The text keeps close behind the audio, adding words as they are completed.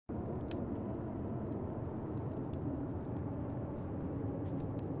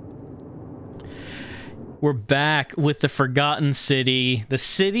We're back with the Forgotten City. The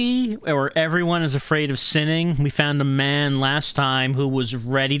city where everyone is afraid of sinning. We found a man last time who was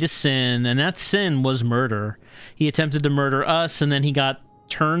ready to sin, and that sin was murder. He attempted to murder us, and then he got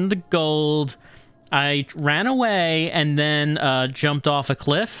turned to gold. I ran away and then jumped off a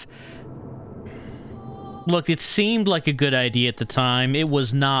cliff. Look, it seemed like a good idea at the time. It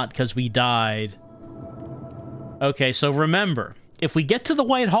was not, because we died. Okay, so remember, if we get to the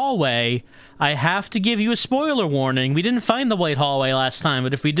White Hallway, I have to give you a spoiler warning. We didn't find the White Hallway last time,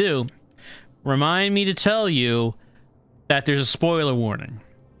 but if we do, remind me to tell you that there's a spoiler warning.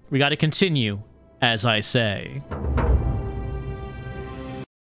 We got to continue, as I say.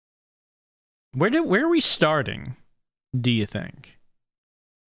 Where are we starting, do you think?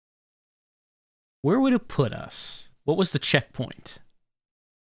 Where would it put us? What was the checkpoint?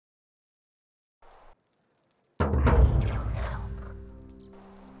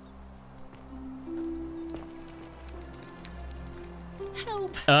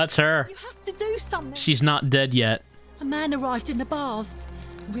 Help! That's her. You have to do something. She's not dead yet. A man arrived in the baths.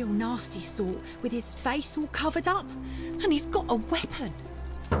 Real nasty sort, with his face all covered up. And he's got a weapon.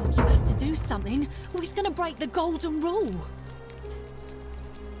 You have to do something, or he's going to break the golden rule.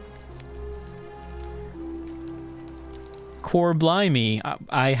 Core blimey.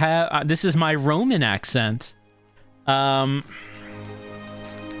 I have... this is my Roman accent. Any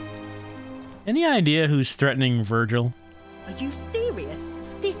idea who's threatening Virgil? Are you serious?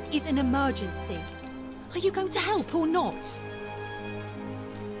 This is an emergency. Are you going to help or not?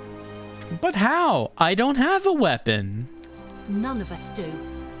 But how? I don't have a weapon. None of us do.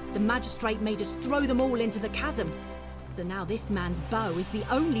 The magistrate made us throw them all into the chasm. So now this man's bow is the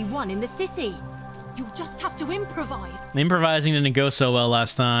only one in the city. You'll just have to improvise. Improvising didn't go so well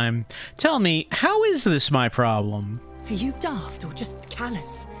last time. Tell me, how is this my problem? Are you daft or just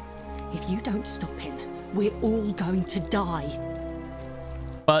callous? If you don't stop him, we're all going to die.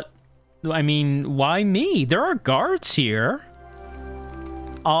 But, I mean, why me? There are guards here.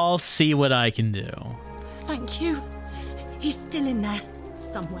 I'll see what I can do. Thank you. He's still in there,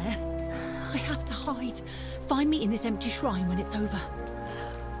 somewhere. I have to hide. Find me in this empty shrine when it's over.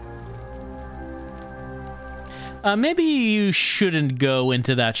 Maybe you shouldn't go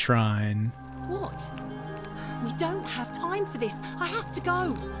into that shrine. What? We don't have time for this. I have to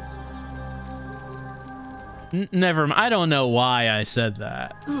go. Never mind. I don't know why I said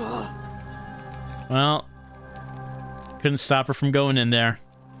that. Well, couldn't stop her from going in there.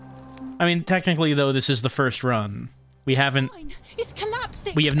 I mean, technically, though, this is the first run. We haven't... It's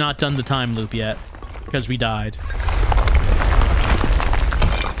collapsing. We have not done the time loop yet, because we died.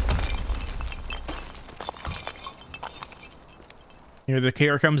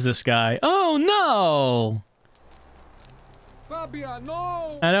 Here comes this guy. Oh, no! Fabia,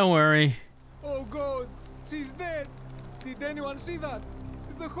 no! Don't worry. Oh, God. She's dead. Did anyone see that?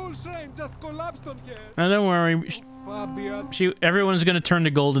 The whole shrine just collapsed on her. Don't worry. Fabia. Everyone's going to turn to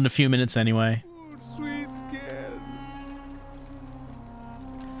gold in a few minutes anyway. Poor sweet girl.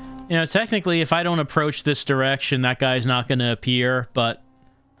 You know, technically, if I don't approach this direction, that guy's not going to appear, but...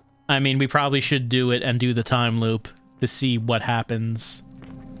 I mean, we probably should do it and do the time loop to see what happens.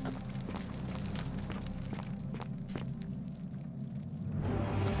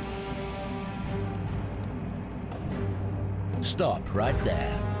 Stop right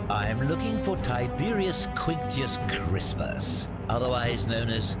there. I'm looking for Tiberius Quinctius Crispus, otherwise known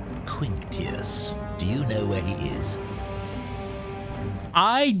as Quinctius. Do you know where he is?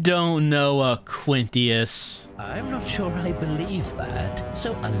 I don't know a Quintius. I'm not sure I believe that,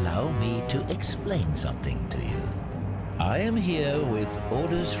 so allow me to explain something to you. I am here with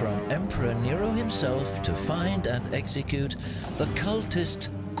orders from Emperor Nero himself to find and execute the cultist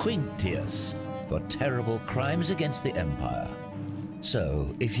Quinctius for terrible crimes against the Empire.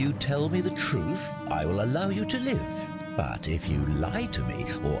 So, if you tell me the truth, I will allow you to live. But if you lie to me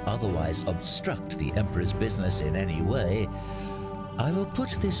or otherwise obstruct the Emperor's business in any way, I will put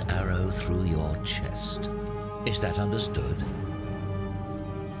this arrow through your chest. Is that understood?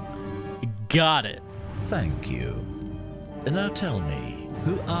 Got it. Thank you. Now tell me,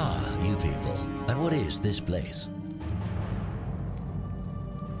 who are you people, and what is this place?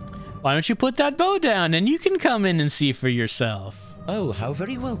 Why don't you put that bow down and you can come in and see for yourself? Oh, how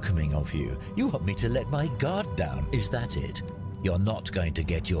very welcoming of you. You want me to let my guard down, is that it? You're not going to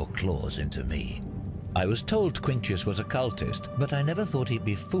get your claws into me. I was told Quinctius was a cultist, but I never thought he'd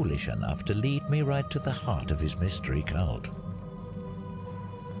be foolish enough to lead me right to the heart of his mystery cult.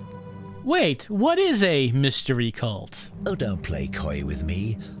 Wait, what is a mystery cult? Oh, don't play coy with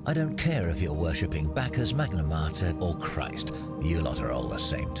me. I don't care if you're worshipping Bacchus, Magna Mater, or Christ. You lot are all the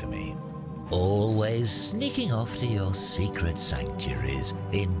same to me. Always sneaking off to your secret sanctuaries,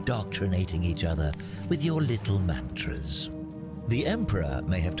 indoctrinating each other with your little mantras. The Emperor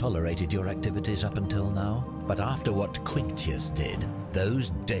may have tolerated your activities up until now, but after what Quintius did,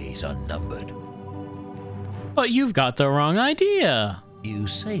 those days are numbered. But you've got the wrong idea. You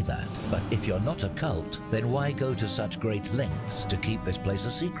say that, but if you're not a cult, then why go to such great lengths to keep this place a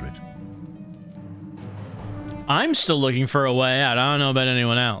secret? I'm still looking for a way out. I don't know about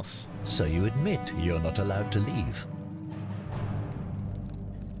anyone else. So you admit you're not allowed to leave?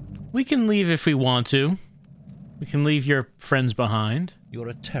 We can leave if we want to. We can leave your friends behind. You're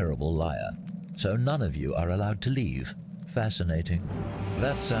a terrible liar. So none of you are allowed to leave. Fascinating.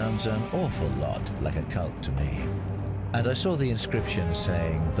 That sounds an awful lot like a cult to me. And I saw the inscription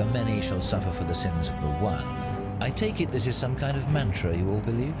saying, "The many shall suffer for the sins of the one." I take it this is some kind of mantra you all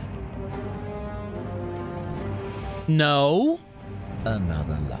believe? No.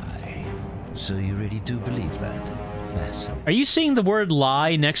 Another lie. So you really do believe that? Fascinating. Are you seeing the word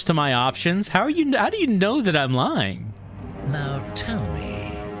lie next to my options? How do you know that I'm lying? Now tell me,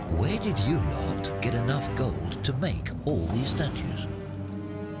 where did you lot get enough gold to make all these statues?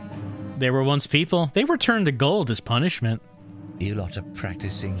 They were once people. They were turned to gold as punishment. You lot are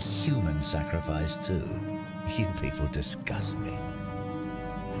practicing human sacrifice too. You people disgust me.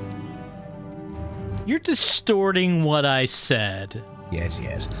 You're distorting what I said.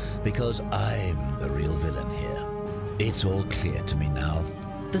 Yes, because I'm the real villain here. It's all clear to me now.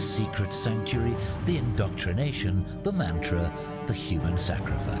 The secret sanctuary, the indoctrination, the mantra, the human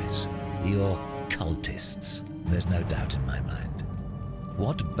sacrifice. You're cultists. There's no doubt in my mind.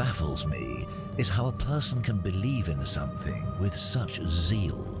 What baffles me is how a person can believe in something with such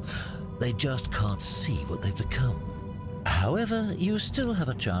zeal. They just can't see what they've become. However, you still have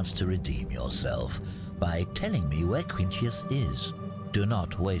a chance to redeem yourself by telling me where Quintius is. Do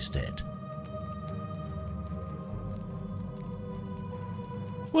not waste it.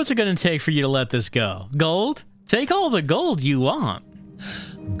 What's it going to take for you to let this go? Gold? Take all the gold you want.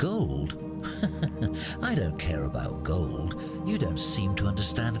 Gold? I don't care about gold. You don't seem to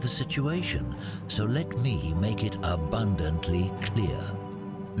understand the situation, so let me make it abundantly clear.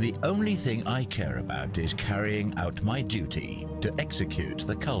 The only thing I care about is carrying out my duty to execute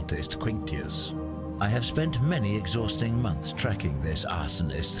the cultist Quintius. I have spent many exhausting months tracking this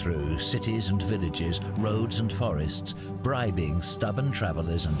arsonist through cities and villages, roads and forests, bribing stubborn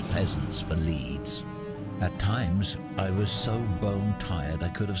travelers and peasants for leads. At times, I was so bone-tired I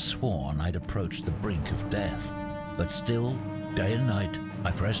could have sworn I'd approached the brink of death. But still, day and night, I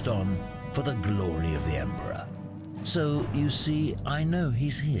pressed on for the glory of the Emperor. So, you see, I know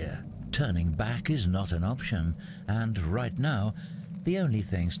he's here. Turning back is not an option, and right now, the only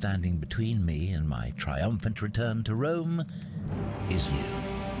thing standing between me and my triumphant return to Rome is you.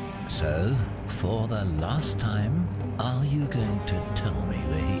 So, for the last time, are you going to tell me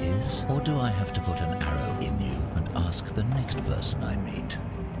where he is? Or do I have to put an arrow in you and ask the next person I meet?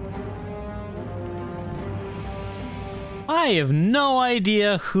 I have no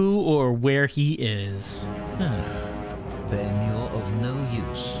idea who or where he is. Then you're of no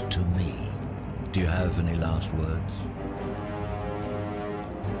use to me. Do you have any last words?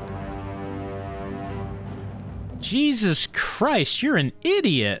 Jesus Christ, you're an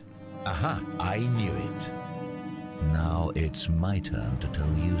idiot. Aha, I knew it. Now it's my turn to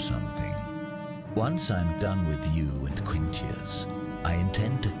tell you something. Once I'm done with you and Quintius, I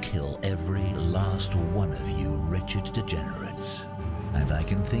intend to kill every last one of you wretched degenerates. And I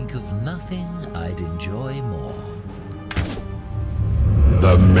can think of nothing I'd enjoy more.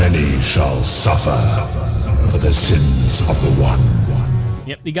 The many shall suffer for the sins of the one.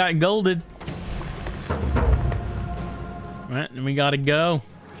 Yep, you got golded. Alright, and we gotta go.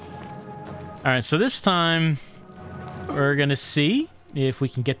 Alright, so this time we're gonna see if we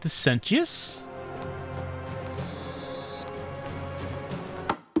can get to Sentius.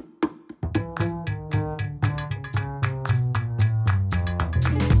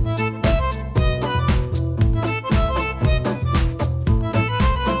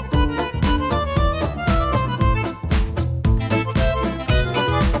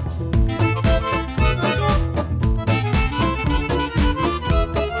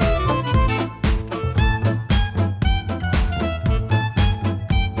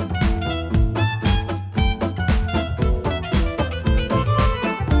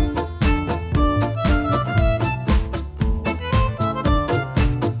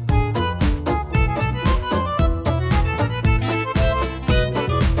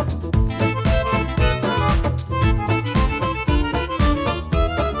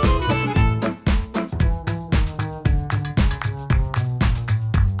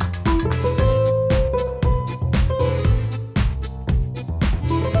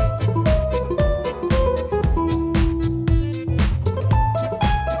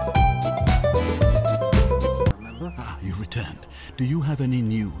 do you have any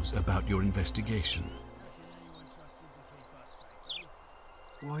news about your investigation?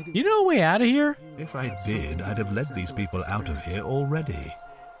 You know a way out of here? If I did, I'd have led these people out of here already.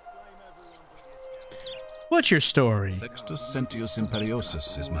 What's your story? Sextus Sentius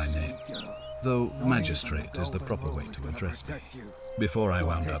Imperiosus is my name, though magistrate is the proper way to address me. Before I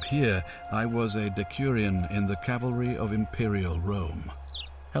wound up here, I was a decurion in the cavalry of Imperial Rome,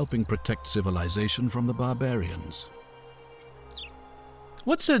 helping protect civilization from the barbarians.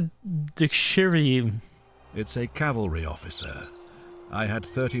 What's a decurion? It's a cavalry officer. I had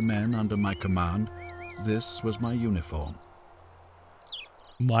 30 men under my command. This was my uniform.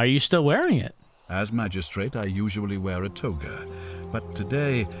 Why are you still wearing it? As magistrate, I usually wear a toga, but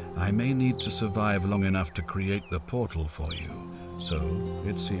today I may need to survive long enough to create the portal for you, so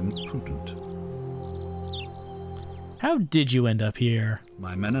it seemed prudent. How did you end up here?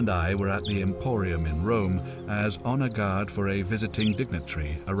 My men and I were at the Emporium in Rome as honor guard for a visiting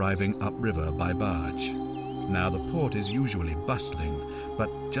dignitary arriving upriver by barge. Now, the port is usually bustling, but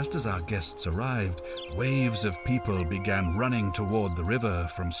just as our guests arrived, waves of people began running toward the river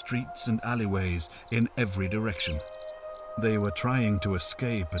from streets and alleyways in every direction. They were trying to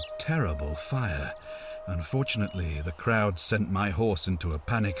escape a terrible fire. Unfortunately, the crowd sent my horse into a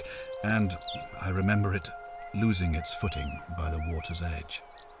panic, and I remember it losing its footing by the water's edge.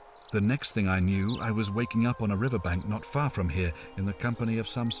 The next thing I knew, I was waking up on a riverbank not far from here in the company of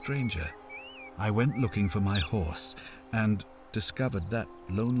some stranger. I went looking for my horse and discovered that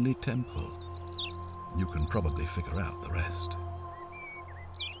lonely temple. You can probably figure out the rest.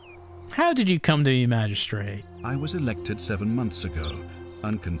 How did you come to be magistrate? I was elected 7 months ago,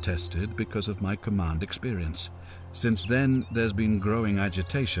 uncontested because of my command experience. Since then, there's been growing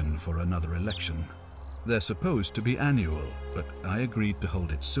agitation for another election. They're supposed to be annual, but I agreed to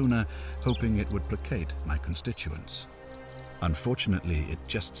hold it sooner, hoping it would placate my constituents. Unfortunately, it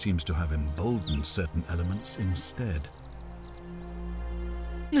just seems to have emboldened certain elements instead.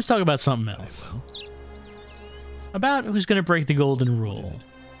 Let's talk about something else. About who's going to break the golden rule.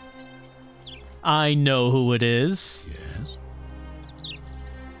 I know who it is. Yes?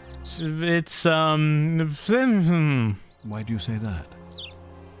 It's, Why do you say that?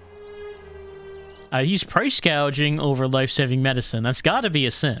 He's price gouging over life-saving medicine. That's got to be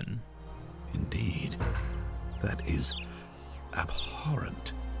a sin. Indeed. That is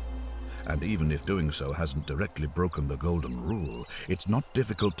abhorrent. And even if doing so hasn't directly broken the golden rule, it's not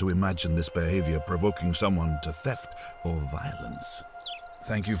difficult to imagine this behavior provoking someone to theft or violence.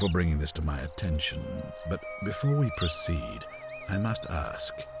 Thank you for bringing this to my attention, but before we proceed, I must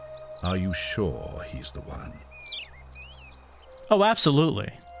ask, are you sure he's the one? Oh, absolutely.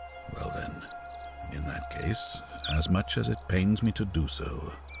 Well then, in that case, as much as it pains me to do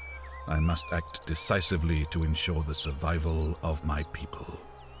so, I must act decisively to ensure the survival of my people.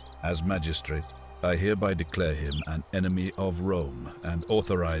 As magistrate, I hereby declare him an enemy of Rome and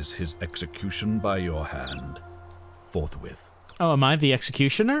authorize his execution by your hand, forthwith. Oh, am I the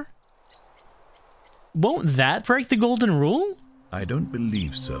executioner? Won't that break the golden rule? I don't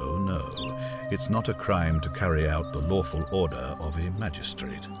believe so, no. It's not a crime to carry out the lawful order of a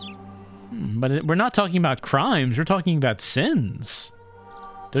magistrate. But we're not talking about crimes, we're talking about sins.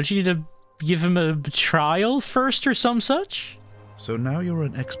 Don't you need to give him a trial first or some such? So now you're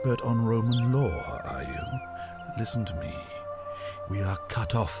an expert on Roman law, are you? Listen to me. We are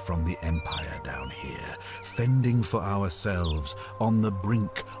cut off from the Empire down here, fending for ourselves on the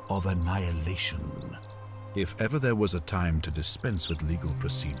brink of annihilation. If ever there was a time to dispense with legal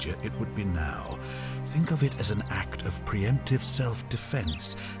procedure, it would be now. Think of it as an act of preemptive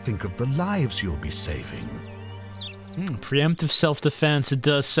self-defense. Think of the lives you'll be saving. Preemptive self-defense, it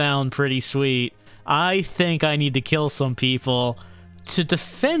does sound pretty sweet. I think I need to kill some people to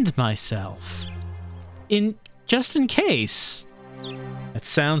defend myself. Just in case. That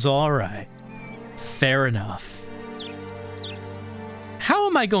sounds alright. Fair enough. How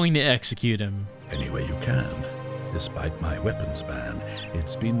am I going to execute him? Any way you can. Despite my weapons ban,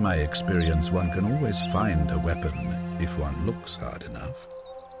 it's been my experience one can always find a weapon if one looks hard enough.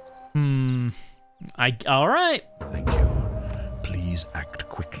 Alright. Thank you. Please act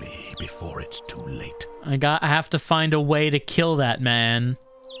quickly before it's too late. I have to find a way to kill that man.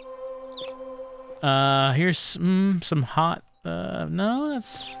 Here's some hot... no,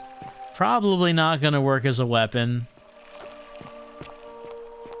 that's probably not gonna work as a weapon.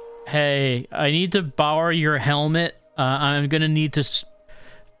 Hey, I need to borrow your helmet. I'm gonna need to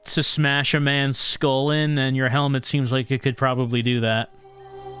smash a man's skull in, and your helmet seems like it could probably do that.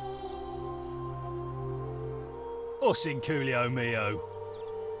 Os in Coolio Mio.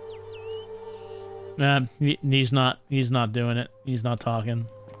 He's not doing it. He's not talking.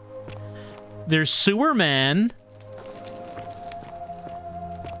 There's Sewer Man.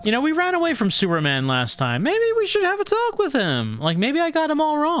 You know, we ran away from Sewer Man last time. Maybe we should have a talk with him. Like, maybe I got him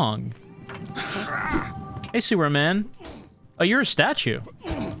all wrong. Hey, Sewer Man. Oh, you're a statue.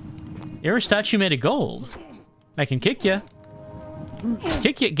 You're a statue made of gold. I can kick you.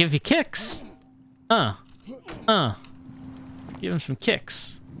 Kick you, give you kicks. Give him some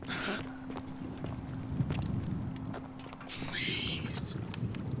kicks. Please.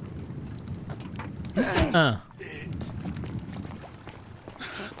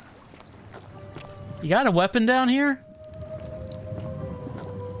 You got a weapon down here?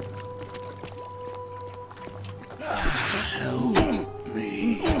 Help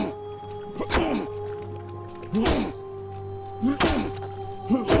me.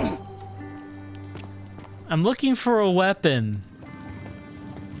 I'm looking for a weapon.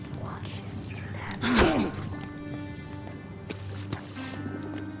 Let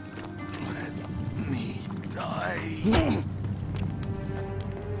me die.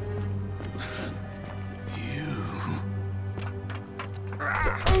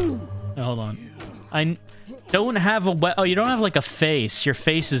 Oh, hold on. I don't have a oh, you don't have like a face. Your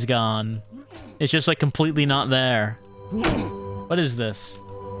face is gone. It's just like completely not there. What is this?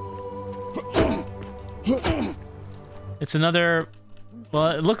 It's another... Well,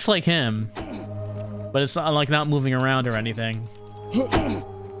 it looks like him. But it's not, like, not moving around or anything.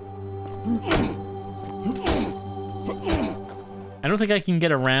 I don't think I can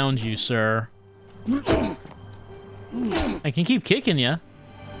get around you, sir. I can keep kicking you.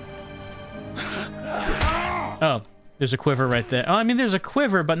 Oh, there's a quiver right there. Oh, I mean, there's a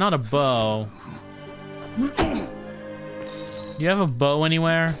quiver, but not a bow. You have a bow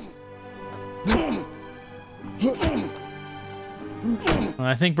anywhere?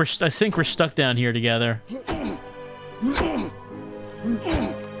 I think we're stuck down here together. I'm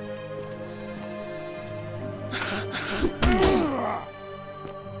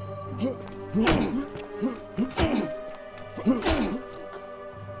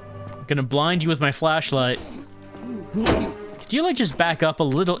gonna blind you with my flashlight. Could you like just back up a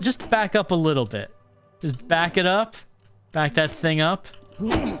little? Just back up a little bit. Just back it up. Back that thing up.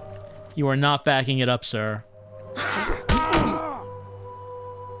 You are not backing it up, sir.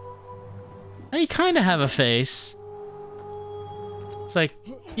 You kind of have a face. It's like,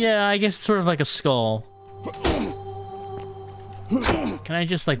 yeah, I guess it's sort of like a skull. Can I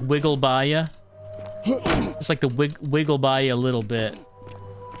just like wiggle by you? Just like the wiggle by you a little bit.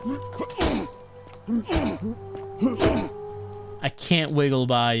 I can't wiggle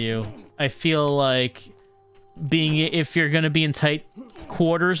by you. I feel like if you're gonna be in tight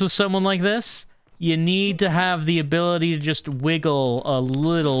quarters with someone like this, you need to have the ability to just wiggle a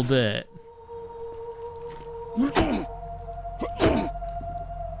little bit.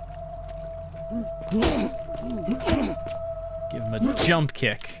 Give him a jump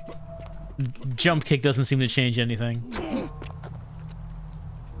kick. Jump kick doesn't seem to change anything.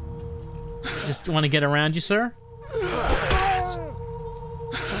 Just want to get around you, sir?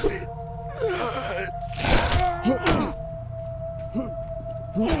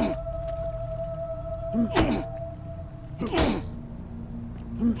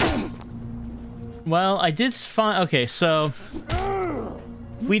 Well, I did find... Okay, so...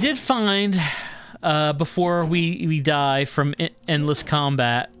 We did find, before we die from endless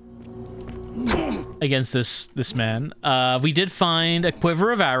combat against this man, we did find a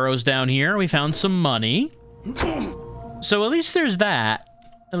quiver of arrows down here. We found some money. So at least there's that.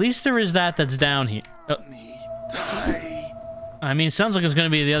 At least there is that that's down here. I mean, it sounds like it's going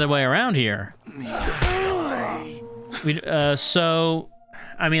to be the other way around here. So...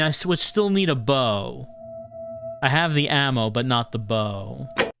 I mean, I would still need a bow. I have the ammo, but not the bow.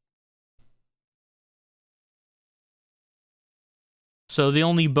 So the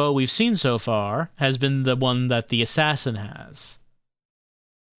only bow we've seen so far has been the one that the assassin has.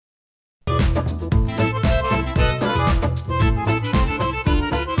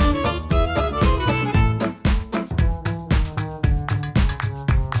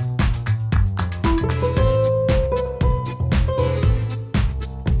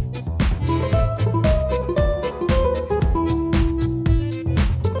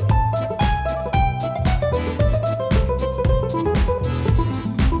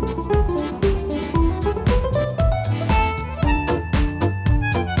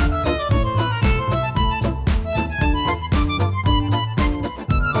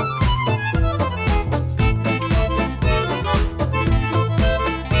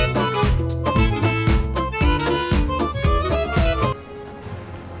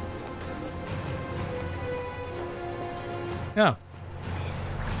 Oh.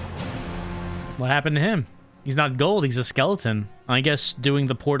 What happened to him? He's not gold, he's a skeleton. I guess doing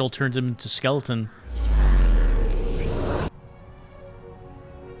the portal turned him into skeleton.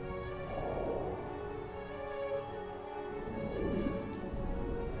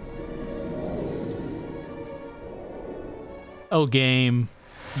 Oh, game.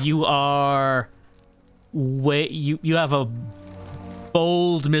 You are... You have a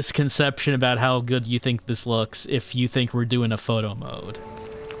bold misconception about how good you think this looks if you think we're doing a photo mode.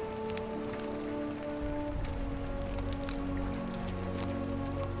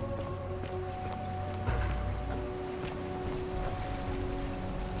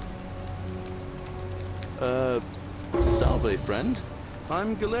 Salve, friend.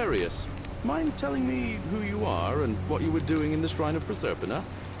 I'm Galerius. Mind telling me who you are and what you were doing in the Shrine of Proserpina?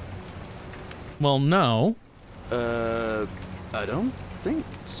 Well, no. I don't think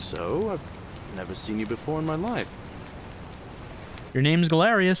so. I've never seen you before in my life. Your name's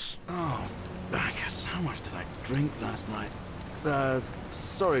Galerius. Oh, I guess how much did I drink last night?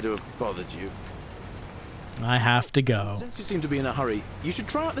 Sorry to have bothered you. I have to go. Since you seem to be in a hurry, you should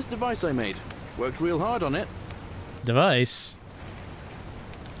try out this device I made. Worked real hard on it. Device?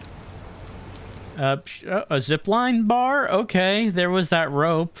 A zipline bar? Okay, there was that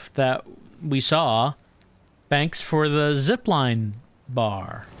rope that we saw. Thanks for the zipline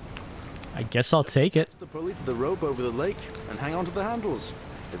bar. I guess I'll take it. The pulley to the rope over the lake and hang on to the handles.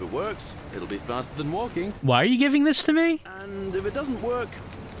 If it works, it'll be faster than walking. Why are you giving this to me? And if it doesn't work,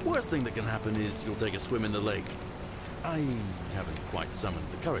 worst thing that can happen is you'll take a swim in the lake. I haven't quite summoned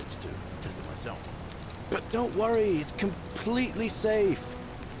the courage to test it myself. But don't worry, it's completely safe.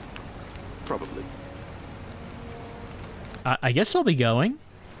 Probably. I guess I'll be going.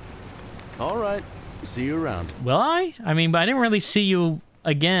 All right. See you around. Will I? I mean, but I didn't really see you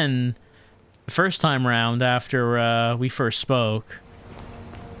again the first time round after we first spoke.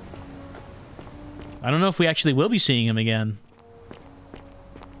 I don't know if we actually will be seeing him again.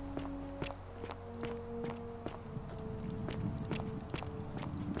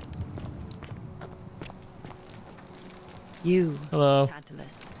 You, Hello.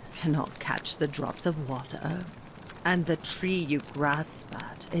 Tantalus, cannot catch the drops of water, and the tree you grasp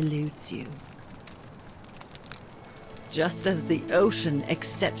at eludes you. Just as the ocean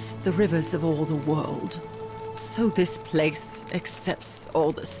accepts the rivers of all the world, so this place accepts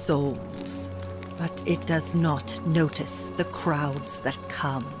all the souls. But it does not notice the crowds that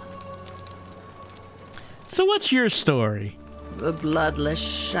come. So what's your story? The bloodless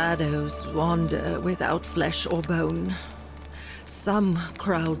shadows wander without flesh or bone. Some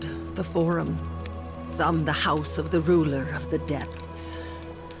crowd the forum, some the house of the ruler of the depths.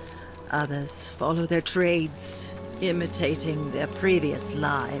 Others follow their trades, imitating their previous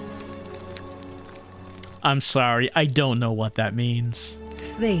lives. I'm sorry, I don't know what that means.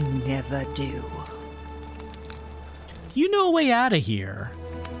 They never do. You know a way out of here.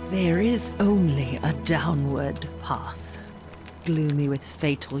 There is only a downward path, gloomy with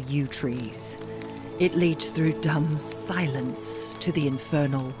fatal yew trees. It leads through dumb silence to the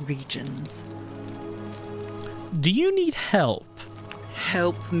infernal regions. Do you need help?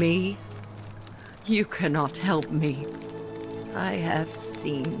 Help me? You cannot help me. I have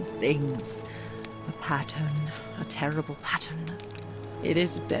seen things. A pattern, a terrible pattern. It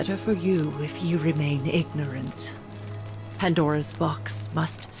is better for you if you remain ignorant. Pandora's box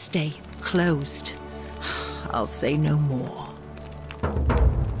must stay closed. I'll say no more.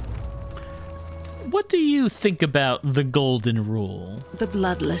 What do you think about the Golden Rule? The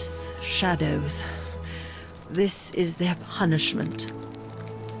bloodless shadows. This is their punishment.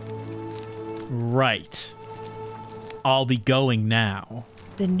 Right. I'll be going now.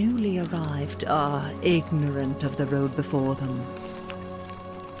 The newly arrived are ignorant of the road before them.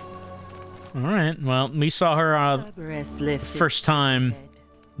 All right. Well, we saw her Cerberus lifts first its time head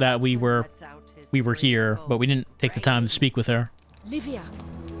that we and were lets out his here, but we didn't take the time to speak with her. Livia,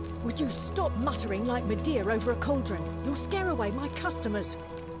 would you stop muttering like Medea over a cauldron? You'll scare away my customers.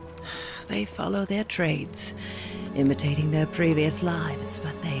 They follow their trades, imitating their previous lives,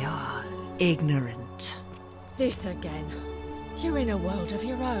 but they are ignorant. This again. You're in a world of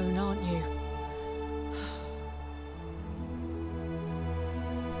your own, aren't you?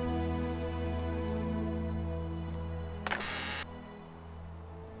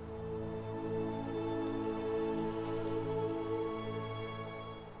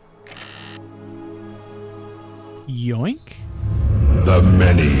 Yoink. The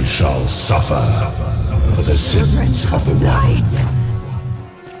many shall suffer for the sins of the one.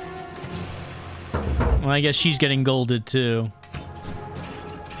 Well, I guess she's getting golded too.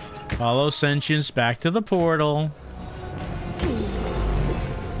 Follow sentience back to the portal.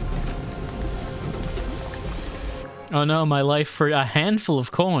 Oh no, my life for a handful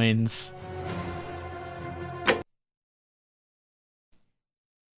of coins.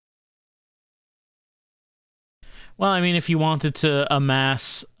 Well, I mean, if you wanted to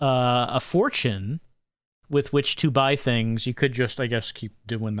amass a fortune with which to buy things, you could just, I guess, keep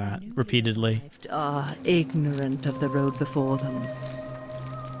doing that repeatedly. Are ignorant of the road before them.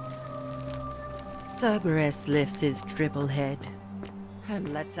 Cerberus lifts his triple head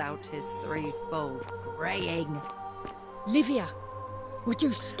and lets out his threefold braying. Livia, would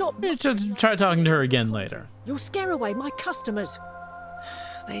you stop? Try talking to her again later. You'll scare away my customers.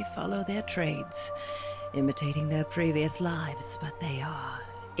 They follow their trades, imitating their previous lives, but they are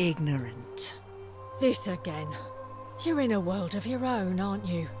ignorant. This again. You're in a world of your own, aren't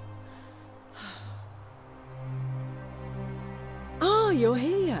you? Oh, you're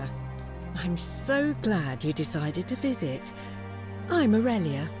here. I'm so glad you decided to visit. I'm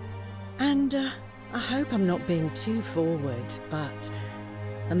Aurelia, and I hope I'm not being too forward, but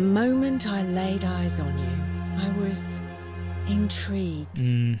the moment I laid eyes on you, I was intrigued.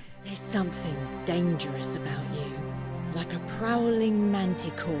 There's something dangerous about you, like a prowling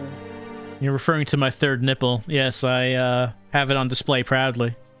manticore. You're referring to my third nipple. Yes, I have it on display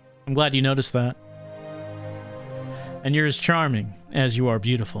proudly. I'm glad you noticed that. And you're as charming as you are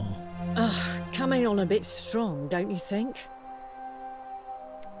beautiful. Ugh, coming on a bit strong, don't you think?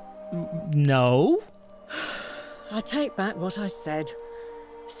 No. I take back what I said.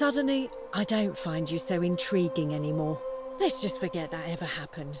 Suddenly, I don't find you so intriguing anymore. Let's just forget that ever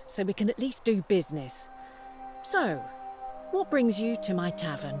happened, so we can at least do business. So, what brings you to my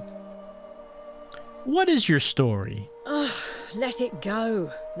tavern? What is your story? Ugh, let it go.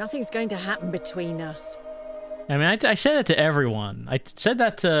 Nothing's going to happen between us. I mean, I said that to everyone. I said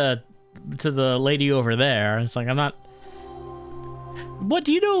that to the lady over there. It's like, I'm not... What,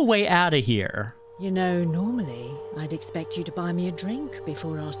 do you know a way out of here? You know, normally, I'd expect you to buy me a drink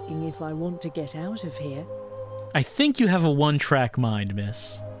before asking if I want to get out of here. I think you have a one-track mind,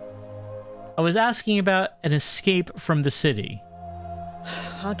 miss. I was asking about an escape from the city.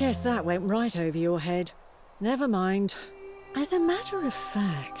 I guess that went right over your head. Never mind. As a matter of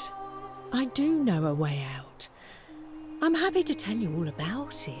fact, I do know a way out. I'm happy to tell you all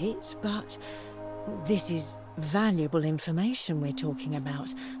about it, but this is valuable information we're talking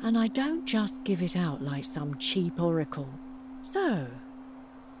about, and I don't just give it out like some cheap oracle. So,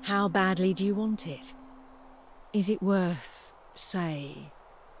 how badly do you want it? Is it worth, say,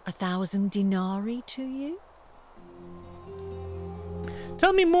 1,000 denarii to you?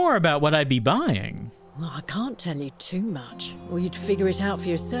 Tell me more about what I'd be buying. Well, I can't tell you too much, or you'd figure it out for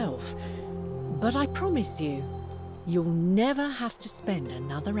yourself. But I promise you, you'll never have to spend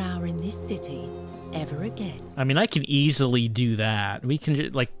another hour in this city ever again. I mean, I can easily do that. We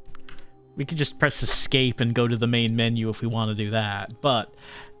can we could just press escape and go to the main menu if we want to do that. But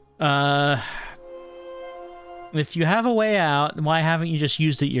if you have a way out, why haven't you just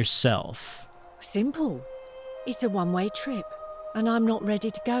used it yourself? Simple. It's a one-way trip, and I'm not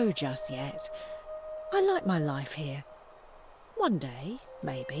ready to go just yet. I like my life here. One day,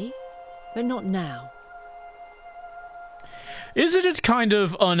 maybe, but not now. Isn't it kind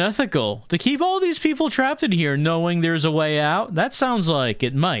of unethical to keep all these people trapped in here knowing there's a way out? That sounds like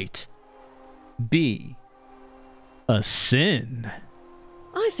it might be a sin.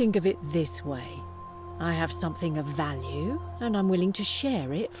 I think of it this way. I have something of value, and I'm willing to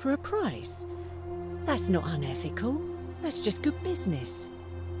share it for a price. That's not unethical. That's just good business.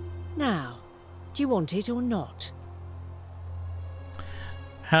 Now, do you want it or not?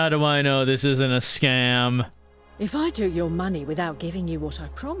 How do I know this isn't a scam? If I took your money without giving you what I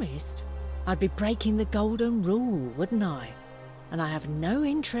promised, I'd be breaking the golden rule, wouldn't I? And I have no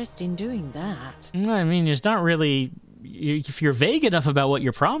interest in doing that. I mean, it's not really... If you're vague enough about what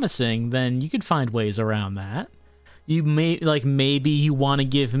you're promising, then you could find ways around that. You may, like, maybe you want to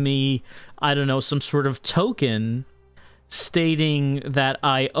give me, I don't know, some sort of token stating that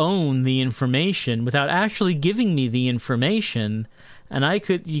I own the information without actually giving me the information. And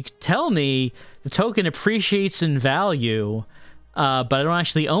you could tell me the token appreciates in value, but I don't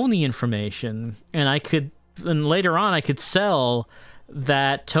actually own the information. And later on I could sell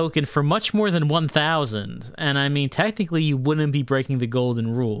that token for much more than 1,000. And I mean, technically you wouldn't be breaking the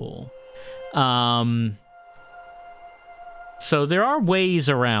golden rule. So there are ways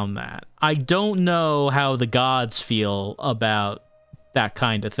around that. I don't know how the gods feel about that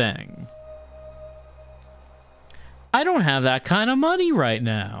kind of thing. I don't have that kind of money right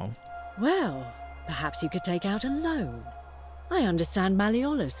now. Well, perhaps you could take out a loan. I understand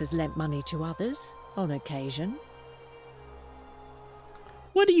Malleolus has lent money to others, on occasion.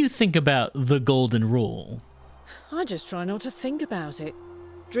 What do you think about the golden rule? I just try not to think about it.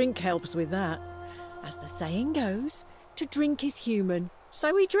 Drink helps with that. As the saying goes, to drink is human,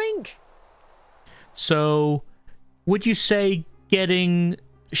 so we drink. So, would you say getting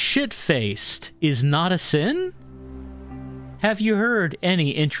shit-faced is not a sin? Have you heard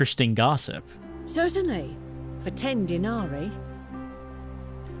any interesting gossip? Certainly. For 10 denarii.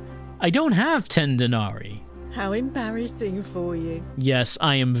 I don't have 10 denarii. How embarrassing for you. Yes,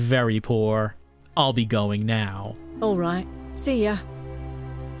 I am very poor. I'll be going now. All right. See ya.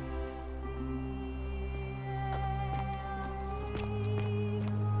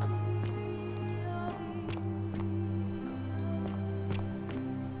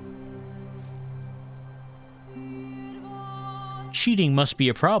 Cheating must be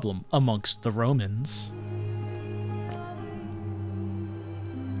a problem amongst the Romans.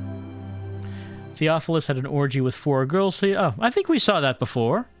 Theophilus had an orgy with 4 girls. Oh, I think we saw that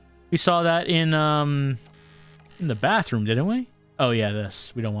before. We saw that in the bathroom, didn't we? Oh yeah,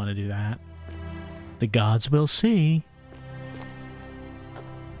 this. We don't want to do that. The gods will see.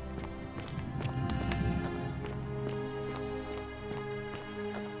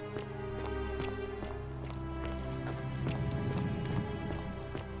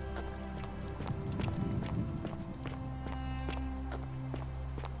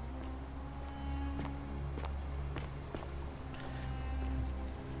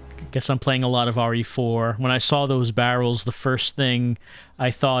 Guess I'm playing a lot of RE4. When I saw those barrels, the first thing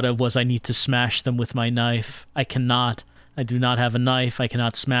I thought of was I need to smash them with my knife. I cannot. I do not have a knife. I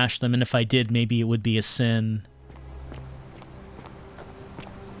cannot smash them, and if I did, maybe it would be a sin.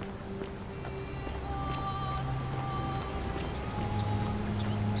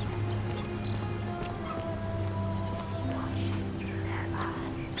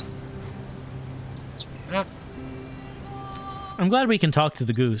 I'm glad we can talk to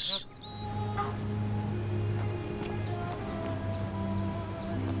the goose.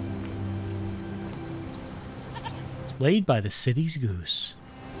 Laid by the city's goose.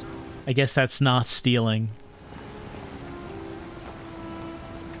 I guess that's not stealing.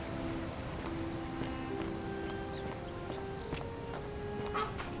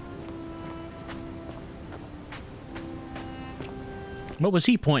 What was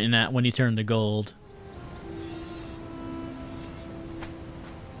he pointing at when he turned to gold?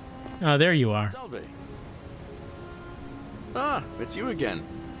 Oh, there you are. Salve. Ah, it's you again.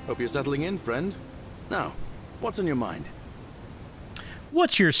 Hope you're settling in, friend. Now, what's on your mind?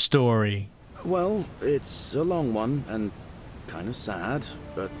 What's your story? Well, it's a long one and kind of sad,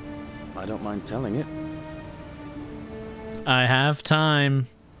 but I don't mind telling it. I have time.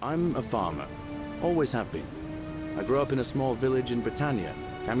 I'm a farmer. Always have been. I grew up in a small village in Britannia,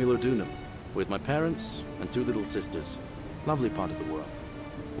 Camulodunum, with my parents and 2 little sisters. Lovely part of the world.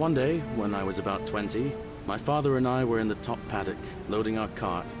 One day, when I was about 20, my father and I were in the top paddock, loading our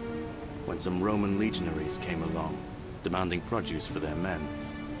cart, when some Roman legionaries came along, demanding produce for their men.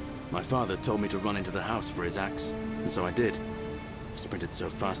 My father told me to run into the house for his axe, and so I did. I sprinted so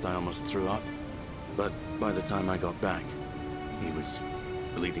fast I almost threw up, but by the time I got back, he was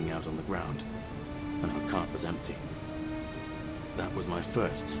bleeding out on the ground, and our cart was empty. That was my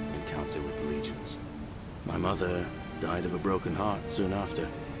first encounter with the legions. My mother died of a broken heart soon after,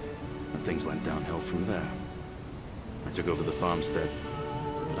 and things went downhill from there. I took over the farmstead,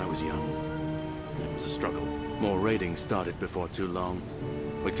 but I was young. It was a struggle. More raiding started before too long.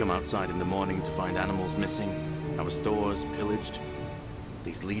 We'd come outside in the morning to find animals missing, our stores pillaged.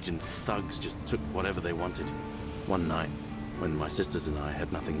 These Legion thugs just took whatever they wanted. One night, when my sisters and I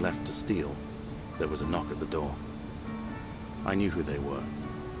had nothing left to steal, there was a knock at the door. I knew who they were,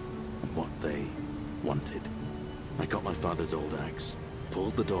 and what they wanted. I got my father's old axe,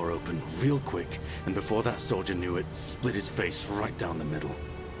 pulled the door open real quick, and before that soldier knew it, split his face right down the middle.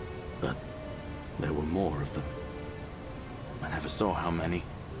 But there were more of them. I never saw how many,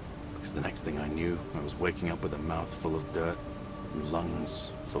 because the next thing I knew, I was waking up with a mouth full of dirt and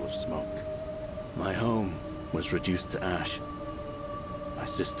lungs full of smoke. My home was reduced to ash. My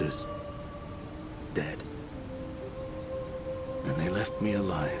sisters, dead. And they left me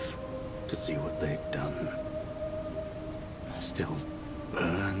alive to see what they'd done. Still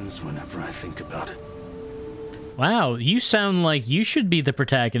burns whenever I think about it. Wow, you sound like you should be the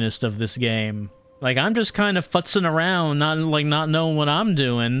protagonist of this game. Like, I'm just kind of futzing around, not knowing what I'm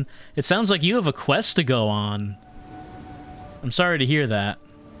doing. It sounds like you have a quest to go on. I'm sorry to hear that.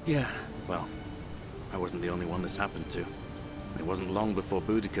 Yeah, well, I wasn't the only one this happened to. It wasn't long before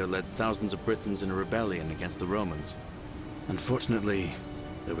Boudica led thousands of Britons in a rebellion against the Romans. Unfortunately,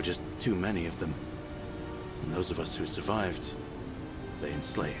 there were just too many of them. And those of us who survived they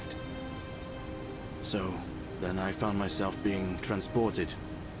enslaved. So, then I found myself being transported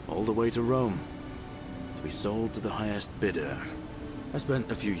all the way to Rome to be sold to the highest bidder. I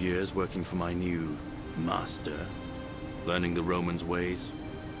spent a few years working for my new master, learning the Romans' ways,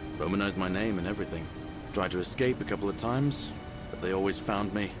 Romanized my name and everything. Tried to escape a couple of times, but they always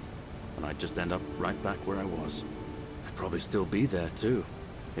found me, and I'd just end up right back where I was. I'd probably still be there too,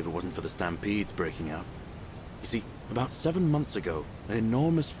 if it wasn't for the stampedes breaking out. You see, about 7 months ago, an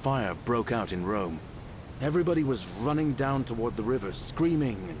enormous fire broke out in Rome. Everybody was running down toward the river,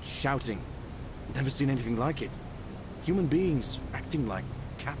 screaming and shouting. I'd never seen anything like it. Human beings acting like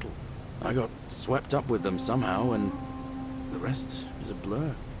cattle. I got swept up with them somehow, and the rest is a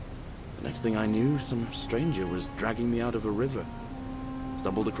blur. The next thing I knew, some stranger was dragging me out of a river.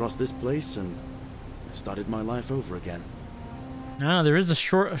 Stumbled across this place, and I started my life over again. Ah, there is a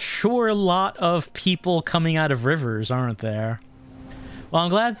sure lot of people coming out of rivers, aren't there? Well, I'm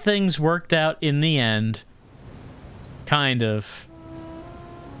glad things worked out in the end. Kind of.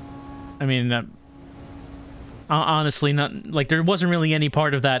 I mean, honestly, not like there wasn't really any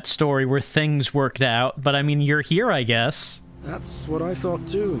part of that story where things worked out, but I mean, you're here, I guess. That's what I thought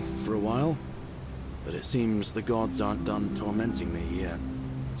too, for a while. But it seems the gods aren't done tormenting me yet.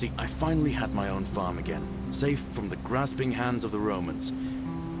 See, I finally had my own farm again, safe from the grasping hands of the Romans.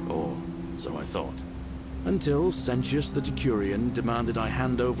 Or so I thought. Until Sentius the Decurion demanded I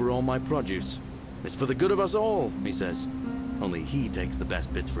hand over all my produce. It's for the good of us all, he says. Only he takes the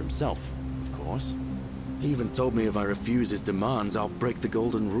best bits for himself, of course. He even told me if I refuse his demands, I'll break the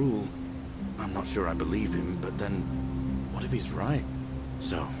golden rule. I'm not sure I believe him, but then, what if he's right?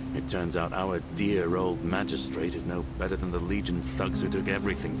 So, it turns out our dear old magistrate is no better than the Legion thugs who took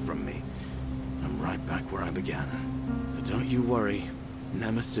everything from me. I'm right back where I began. But don't you worry,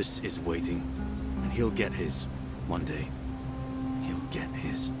 Nemesis is waiting, and he'll get his, one day. He'll get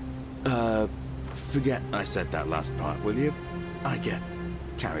his. Forget I said that last part, will you? I get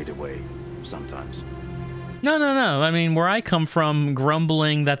carried away sometimes. No. I mean, where I come from,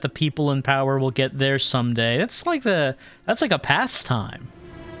 grumbling that the people in power will get theirs someday, that's like a pastime.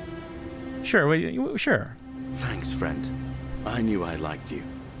 Sure, sure. Thanks, friend. I knew I liked you.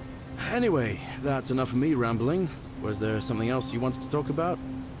 Anyway, that's enough of me rambling. Was there something else you wanted to talk about?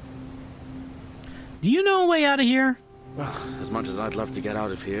 Do you know a way out of here? Well, as much as I'd love to get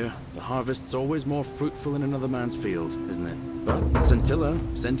out of here, the harvest's always more fruitful in another man's field, isn't it? But Scintilla,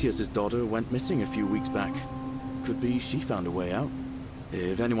 Sentius's daughter, went missing a few weeks back. Could be she found a way out.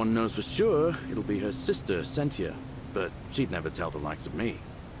 If anyone knows for sure, it'll be her sister, Sentia. But she'd never tell the likes of me.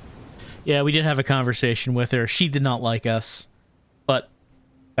 Yeah, we did have a conversation with her. She did not like us. But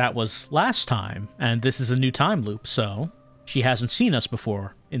that was last time, and this is a new time loop, so she hasn't seen us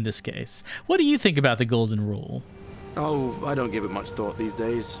before, in this case. What do you think about the Golden Rule? Oh, I don't give it much thought these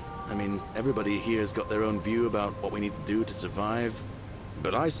days. I mean, everybody here's got their own view about what we need to do to survive.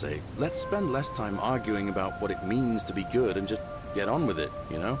 But I say, let's spend less time arguing about what it means to be good and just get on with it,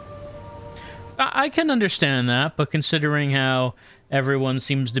 you know? I can understand that, but considering how everyone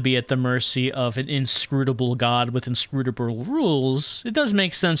seems to be at the mercy of an inscrutable god with inscrutable rules, it does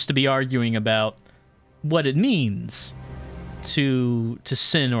make sense to be arguing about what it means to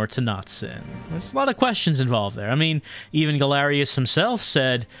sin or to not sin. There's a lot of questions involved there. I mean, even Galerius himself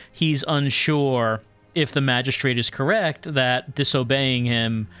said he's unsure if the magistrate is correct that disobeying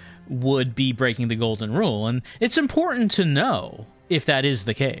him would be breaking the Golden Rule, and it's important to know if that is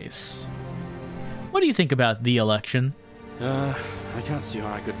the case. What do you think about the election? I can't see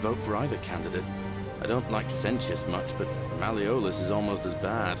how I could vote for either candidate. I don't like Sentius much, but Malleolus is almost as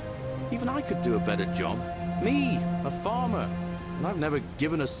bad. Even I could do a better job. Me, a farmer, and I've never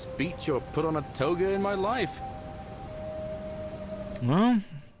given a speech or put on a toga in my life. Well,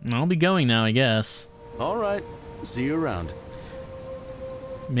 I'll be going now, I guess. All right, see you around.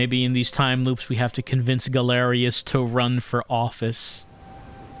 Maybe in these time loops we have to convince Galerius to run for office.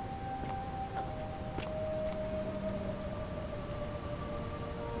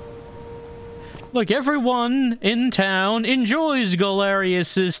 Look, everyone in town enjoys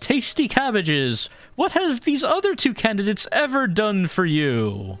Galerius's tasty cabbages. What have these other two candidates ever done for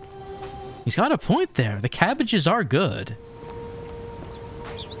you? He's got a point there. The cabbages are good.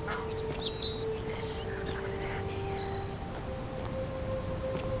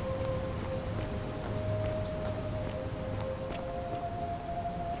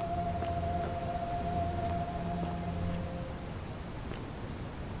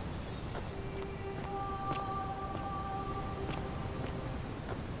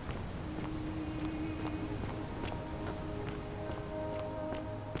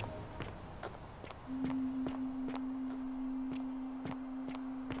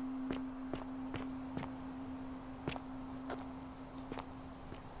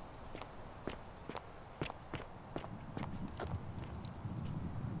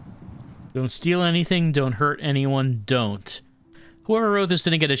 Don't steal anything, don't hurt anyone, don't. Whoever wrote this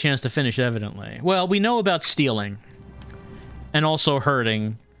didn't get a chance to finish, evidently. Well, we know about stealing. And also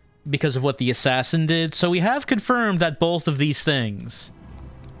hurting, because of what the assassin did, so we have confirmed that both of these things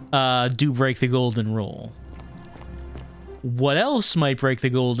do break the golden rule. What else might break the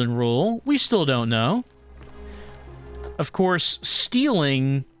golden rule? We still don't know. Of course,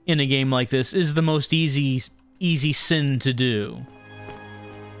 stealing in a game like this is the most easy sin to do.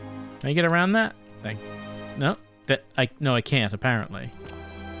 Can I get around that? No, no, I can't. Apparently,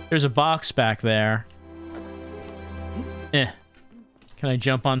 there's a box back there. Can I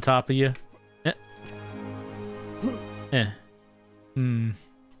jump on top of you?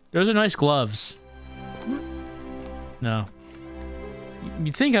 Those are nice gloves. No.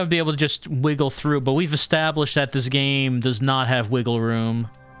 You'd think I would be able to just wiggle through, but we've established that this game does not have wiggle room.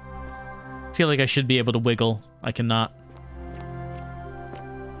 I feel like I should be able to wiggle. I cannot.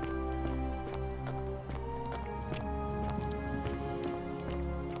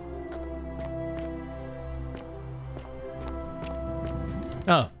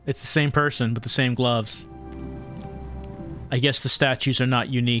 Oh, it's the same person with the same gloves. I guess the statues are not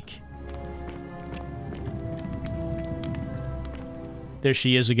unique. There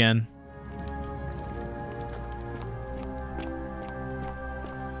she is again.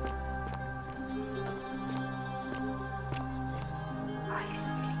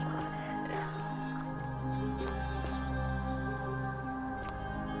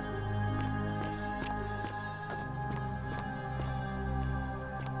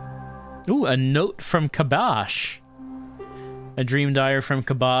 Ooh, a note from Kabosh. A dream diary from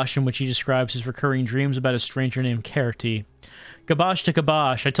Kabosh in which he describes his recurring dreams about a stranger named Carity. Kabosh to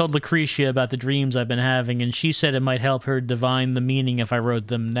Kabosh, I told Lucretia about the dreams I've been having, and she said it might help her divine the meaning if I wrote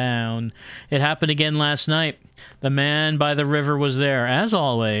them down. It happened again last night. The man by the river was there, as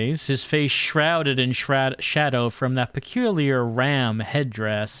always, his face shrouded in shadow from that peculiar ram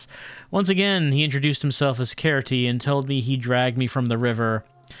headdress. Once again, he introduced himself as Carity and told me he'd drag me from the river.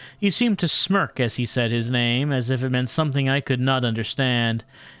 He seemed to smirk as he said his name, as if it meant something I could not understand.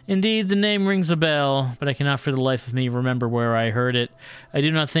 Indeed, the name rings a bell, but I cannot for the life of me remember where I heard it. I do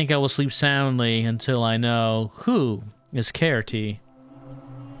not think I will sleep soundly until I know who is Carity.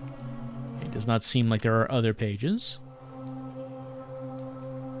 It does not seem like there are other pages.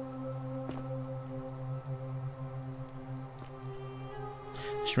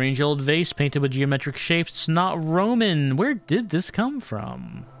 Strange old vase painted with geometric shapes. It's not Roman. Where did this come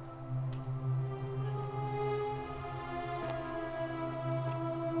from?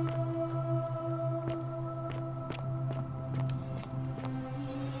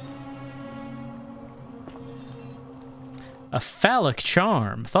 A phallic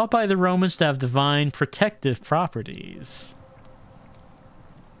charm, thought by the Romans to have divine protective properties.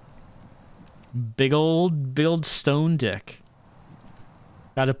 Big old stone dick.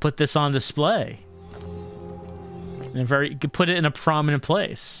 Gotta put this on display. And you could put it in a prominent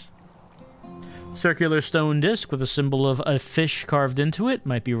place. Circular stone disc with a symbol of a fish carved into it.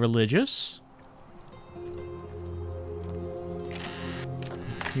 Might be religious.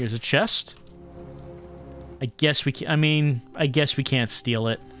 Here's a chest. I guess we can, I guess we can't steal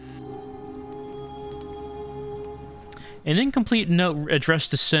it. An incomplete note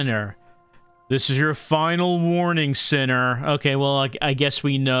addressed to Sinner. This is your final warning, Sinner. Okay, well, I guess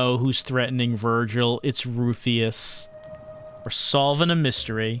we know who's threatening Virgil. It's Rufius. We're solving a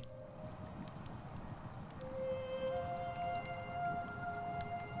mystery.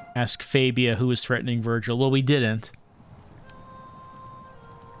 Ask Fabia who is threatening Virgil. Well, we didn't.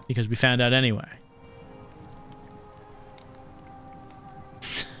 Because we found out anyway.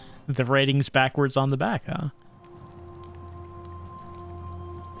 The writing's backwards on the back, huh?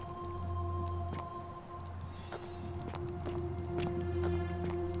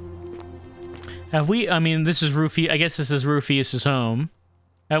 Have we, I mean, this is Rufius, I guess this is Rufius' home.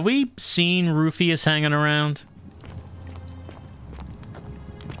 Have we seen Rufius hanging around?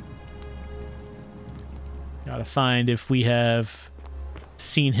 Gotta find if we have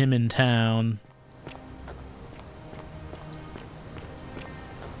seen him in town.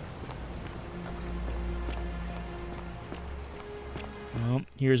 Well,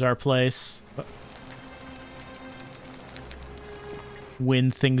 here's our place.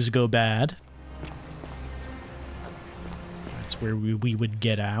 When things go bad. That's where we would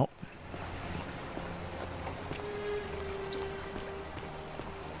get out.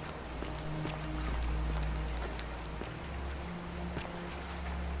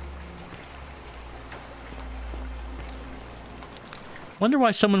 Wonder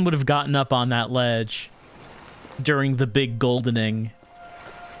why someone would have gotten up on that ledge during the big goldening.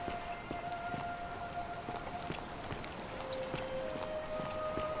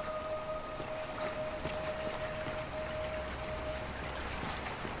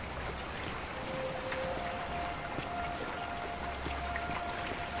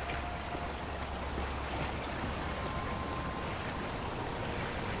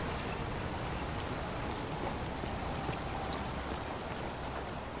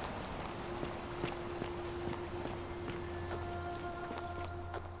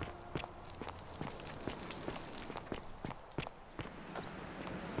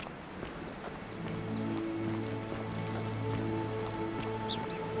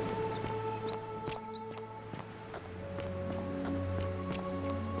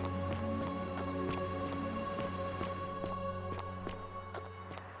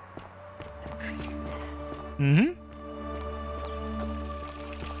 Mm-hmm.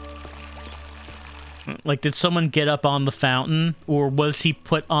 Like, did someone get up on the fountain, or was he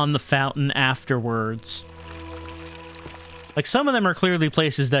put on the fountain afterwards? Like, some of them are clearly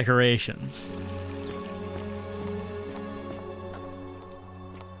placed as decorations.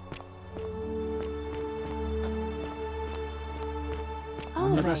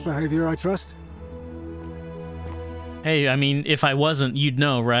 On the best behavior, I trust. Hey, I mean, if I wasn't, you'd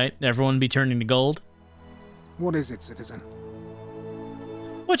know, right? Everyone would be turning to gold. What is it, citizen?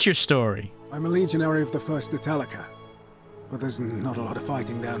 What's your story? I'm a legionary of the 1st Italica, but there's not a lot of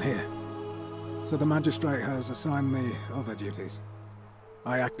fighting down here. So the magistrate has assigned me other duties.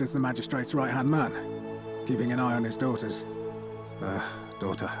 I act as the magistrate's right-hand man, keeping an eye on his daughters.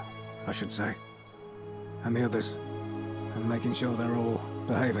 Daughter, I should say. And the others, and making sure they're all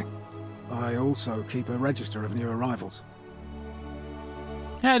behaving. I also keep a register of new arrivals.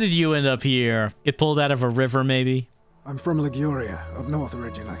 How did you end up here? Get pulled out of a river, maybe? I'm from Liguria, up north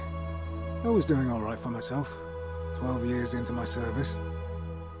originally. I was doing alright for myself. 12 years into my service.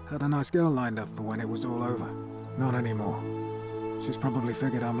 Had a nice girl lined up for when it was all over. Not anymore. She's probably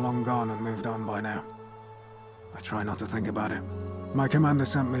figured I'm long gone and moved on by now. I try not to think about it. My commander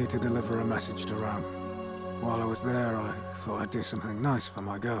sent me to deliver a message to Rome. While I was there, I thought I'd do something nice for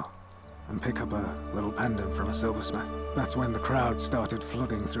my girl. And pick up a little pendant from a silversmith. That's when the crowd started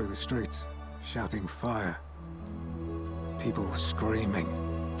flooding through the streets, shouting fire. People screaming,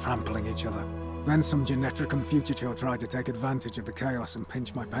 trampling each other. Then some Genetricum fugitive tried to take advantage of the chaos and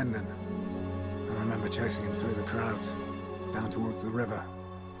pinch my pendant. I remember chasing him through the crowds, down towards the river.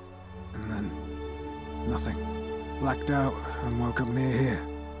 And then, nothing. Blacked out and woke up near here.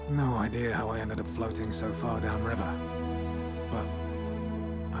 No idea how I ended up floating so far downriver. But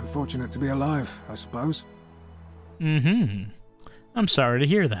I'm fortunate to be alive, I suppose. Mm-hmm. I'm sorry to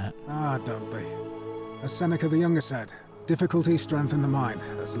hear that. Ah, don't be. As Seneca the Younger said, difficulty strengthens the mind,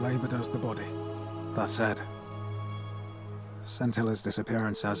 as labor does the body. That said, Centilla's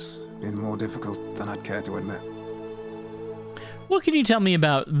disappearance has been more difficult than I'd care to admit. What can you tell me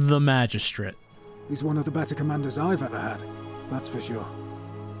about the Magistrate? He's one of the better commanders I've ever had, that's for sure.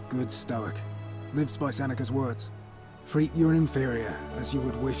 Good stoic. Lives by Seneca's words. Treat your inferior as you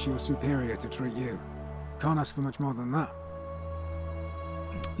would wish your superior to treat you. Can't ask for much more than that.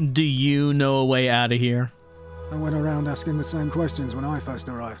 Do you know a way out of here? I went around asking the same questions when I first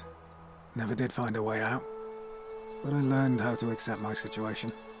arrived. Never did find a way out. But I learned how to accept my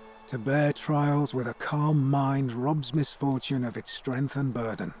situation. To bear trials with a calm mind robs misfortune of its strength and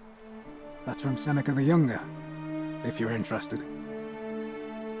burden. That's from Seneca the Younger, if you're interested.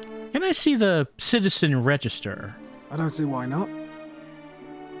 Can I see the citizen register? I don't see why not.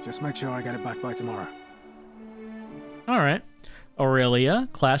 Just make sure I get it back by tomorrow. All right. Aurelia,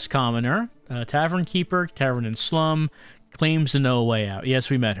 class commoner, tavern keeper, tavern and slum, claims to know a way out. Yes,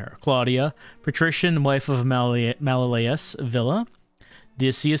 we met her. Claudia, patrician, wife of Malaleus, villa.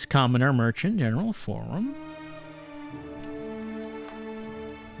 Decius, commoner, merchant, general, forum.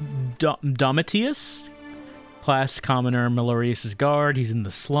 Domitius, class commoner, Malarius' guard. He's in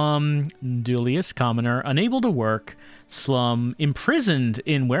the slum. Dulius, commoner, unable to work. Slum, imprisoned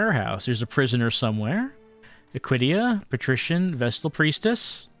in warehouse. There's a prisoner somewhere. Equidia, patrician, vestal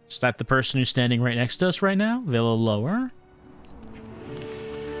priestess. Is that the person who's standing right next to us right now? Villa lower.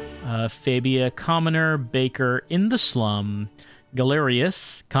 Fabia, commoner, baker, in the slum.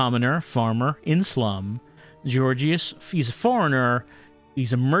 Galerius, commoner, farmer, in slum. Georgius, he's a foreigner.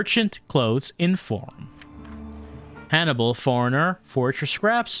 He's a merchant, clothes, in forum. Hannibal, foreigner, forage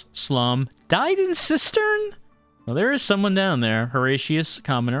scraps, slum. Died in cistern? Well, there is someone down there. Horatius,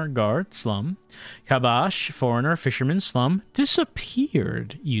 commoner, guard, slum. Kabash, foreigner, fisherman, slum.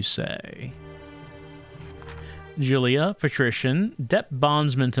 Disappeared, you say. Julia, patrician, debt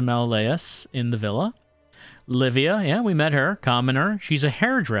bondsman to Malaleus, in the villa. Livia, yeah, we met her, commoner. She's a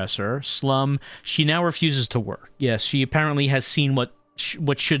hairdresser, slum. She now refuses to work. Yes, she apparently has seen what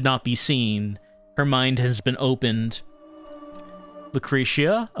should not be seen. Her mind has been opened.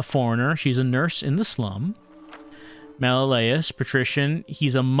 Lucretia, a foreigner. She's a nurse in the slum. Malaleus, patrician.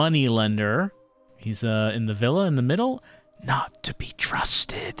 He's a money lender. He's in the villa in the middle. Not to be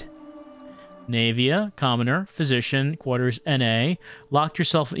trusted. Navia, commoner, physician, quarters, NA. Locked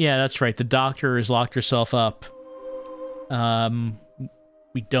yourself... Yeah, that's right. The doctor has locked herself up.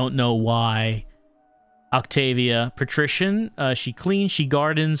 We don't know why. Octavia, patrician. She cleans, she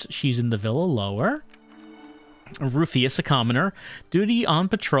gardens. She's in the villa lower. Rufius, a commoner. Duty on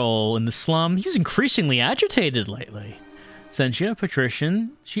patrol in the slum. He's increasingly agitated lately. Sentia,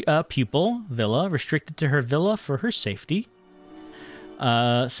 patrician. She pupil, villa. Restricted to her villa for her safety.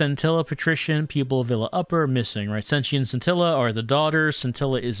 Scintilla, patrician, pupil, Villa Upper, missing, right? Senshi and Scintilla are the daughters.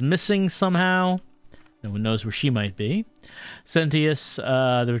 Scintilla is missing somehow. No one knows where she might be. Sentius,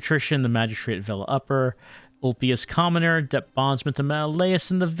 the patrician, the magistrate at Villa Upper. Ulpius, commoner, debt bondsman to Malleus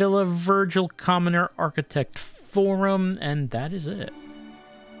in the Villa. Virgil, commoner, architect forum. And that is it.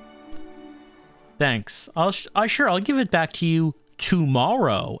 Thanks. I'll give it back to you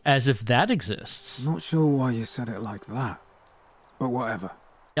tomorrow, as if that exists. Not sure why you said it like that, but whatever.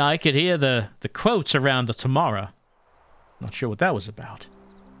 I could hear the quotes around the tomorrow. Not sure what that was about.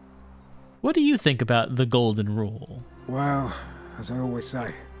 What do you think about the Golden Rule? Well, as I always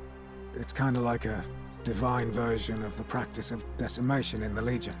say, it's kind of like a divine version of the practice of decimation in the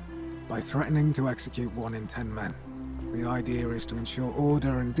Legion. By threatening to execute 1 in 10 men, the idea is to ensure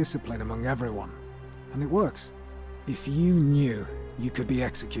order and discipline among everyone. And it works. If you knew you could be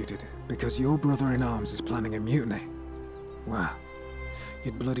executed because your brother-in-arms is planning a mutiny, well,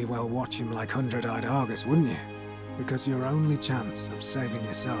 you'd bloody well watch him like 100-eyed Argus, wouldn't you? Because your only chance of saving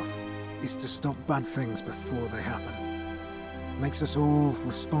yourself is to stop bad things before they happen. Makes us all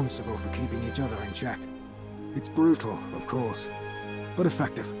responsible for keeping each other in check. It's brutal, of course, but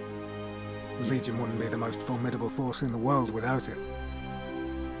effective. The Legion wouldn't be the most formidable force in the world without it.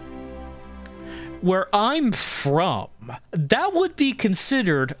 Where I'm from, that would be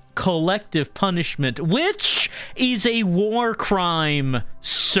considered collective punishment, which is a war crime,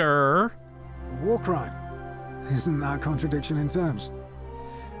 sir. A war crime? Isn't that a contradiction in terms?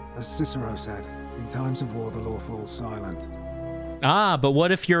 As Cicero said, in times of war the law falls silent. Ah, but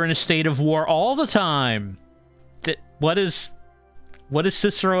what if you're in a state of war all the time? What does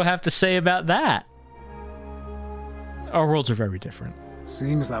Cicero have to say about that? Our worlds are very different.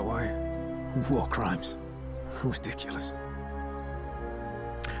 Seems that way. War crimes. Ridiculous.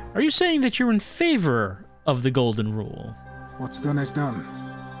 Are you saying that you're in favor of the Golden Rule? What's done is done.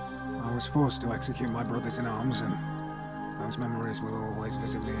 I was forced to execute my brothers-in-arms, and those memories will always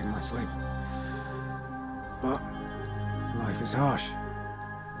visit me in my sleep. But life is harsh,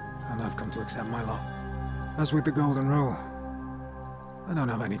 and I've come to accept my lot. As with the Golden Rule, I don't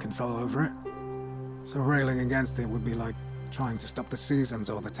have any control over it. So railing against it would be like trying to stop the seasons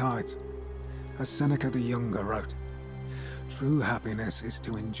or the tides. As Seneca the Younger wrote, true happiness is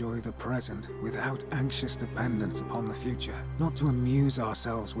to enjoy the present without anxious dependence upon the future, not to amuse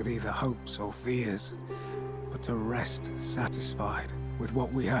ourselves with either hopes or fears, but to rest satisfied with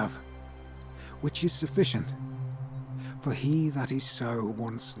what we have, which is sufficient. For he that is so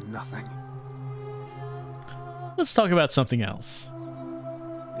wants nothing. Let's talk about something else.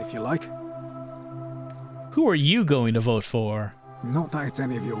 If you like. Who are you going to vote for? Not that it's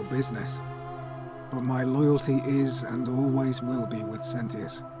any of your business, but my loyalty is and always will be with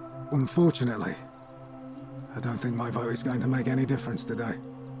Sentius. Unfortunately, I don't think my vote is going to make any difference today.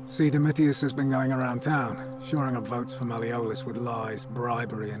 See, Domitius has been going around town, shoring up votes for Malleolus with lies,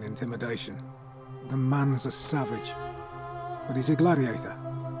 bribery, and intimidation. The man's a savage, but he's a gladiator,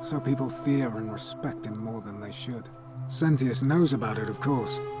 so people fear and respect him more than they should. Sentius knows about it, of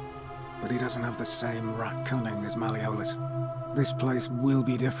course, but he doesn't have the same rat cunning as Malleolus. This place will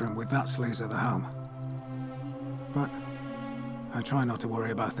be different with that sleaze at the helm. But I try not to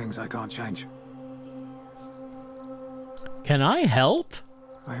worry about things I can't change. Can I help?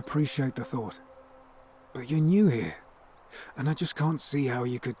 I appreciate the thought, but you're new here, and I just can't see how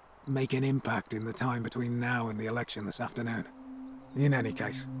you could make an impact in the time between now and the election this afternoon. In any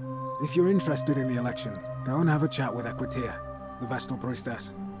case, if you're interested in the election, go and have a chat with Equitia, the Vestal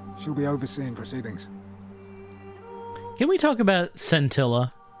Priestess. She'll be overseeing proceedings. Can we talk about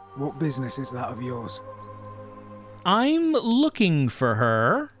Scintilla? What business is that of yours? I'm looking for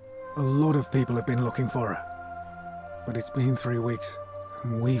her. A lot of people have been looking for her. But it's been 3 weeks,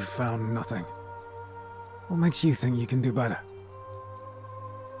 and we've found nothing. What makes you think you can do better?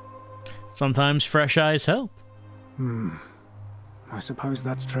 Sometimes fresh eyes help. I suppose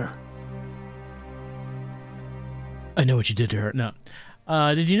that's true. I know what you did to her. No.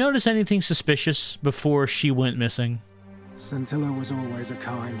 Did you notice anything suspicious before she went missing? Scintilla was always a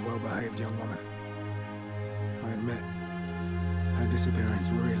kind, well-behaved young woman. I admit, her disappearance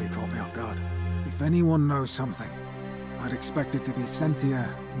really caught me off guard. If anyone knows something, I'd expect it to be Sentia,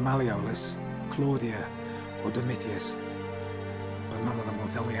 Malleolus, Claudia, or Domitius. But none of them will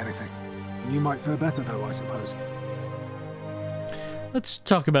tell me anything. You might fare better, though, I suppose. Let's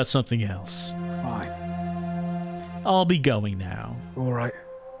talk about something else. Fine. I'll be going now. All right.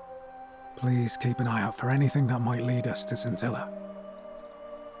 Please keep an eye out for anything that might lead us to Scintilla.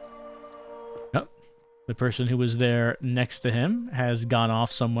 Oh, the person who was there next to him has gone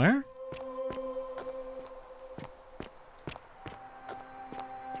off somewhere.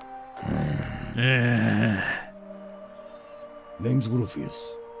 Name's Rufius.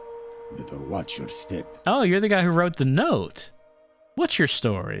 Better watch your step. Oh, you're the guy who wrote the note. What's your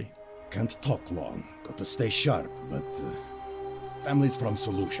story? Can't talk long. Got to stay sharp, but... family's from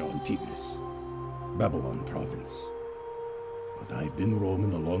Seleucia on Tigris. Babylon province. But I've been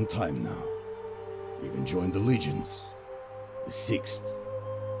roaming a long time now. Even joined the legions. The 6th.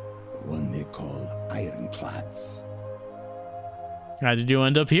 The one they call Ironclads. How did you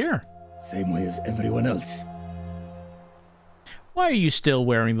end up here? Same way as everyone else. Why are you still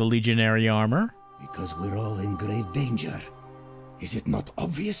wearing the legionary armor? Because we're all in grave danger. Is it not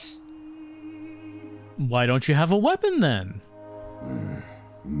obvious? Why don't you have a weapon then?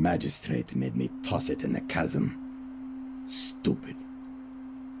 Magistrate made me toss it in the chasm. Stupid.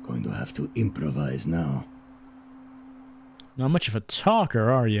 Going to have to improvise now. Not much of a talker,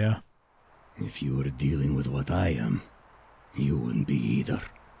 are you? If you were dealing with what I am, you wouldn't be either.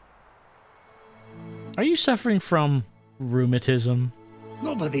 Are you suffering from rheumatism?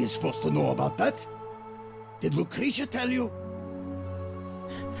 Nobody is supposed to know about that. Did Lucretia tell you?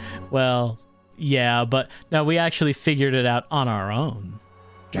 Well, yeah, but now we actually figured it out on our own.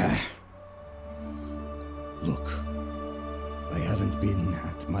 Look, I haven't been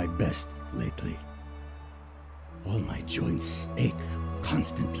at my best lately. All my joints ache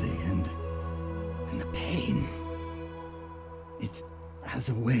constantly, and the pain. It has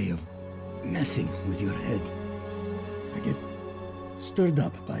a way of messing with your head. I get stirred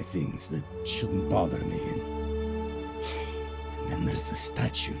up by things that shouldn't bother me, and then there's the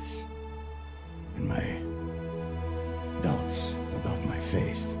statues, and my doubts about my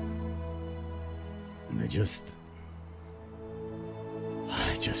faith. And I just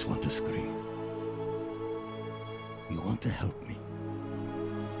want to scream. You want to help me?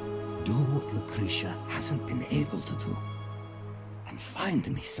 Do what Lucretia hasn't been able to do, and find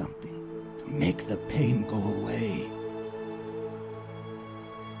me something to make the pain go away.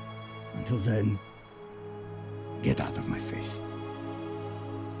 Until then, get out of my face.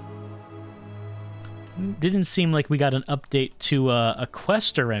 Didn't seem like we got an update to a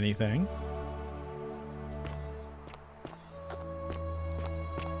quest or anything.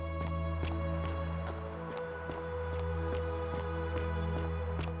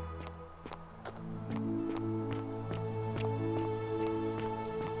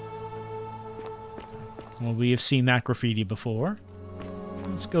 Well, we have seen that graffiti before.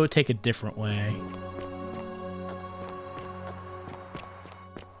 Let's go take a different way.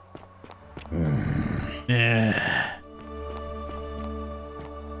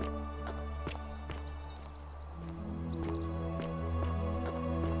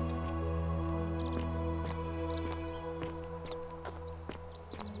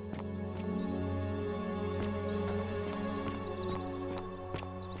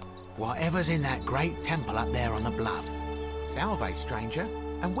 Whatever's in that great temple up there on the bluff. Salve, stranger,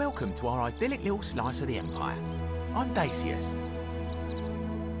 and welcome to our idyllic little slice of the Empire. I'm Dacius.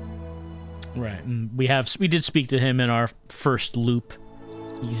 Right, and we did speak to him in our first loop.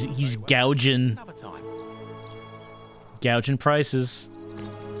 He's gouging prices.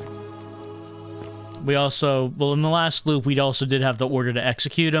 We also, well, in the last loop, we also did have the order to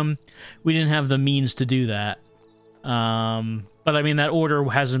execute him. We didn't have the means to do that. But I mean, that order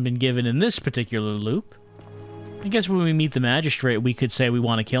hasn't been given in this particular loop. I guess when we meet the magistrate, we could say we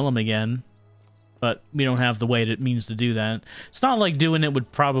want to kill him again. But we don't have the way that means to do that. It's not like doing it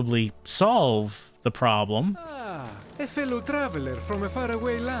would probably solve the problem. Ah, a fellow traveler from a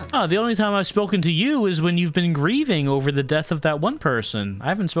faraway land. Ah, the only time I've spoken to you is when you've been grieving over the death of that one person. I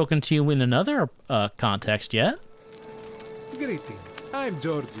haven't spoken to you in another context yet. Greetings, I'm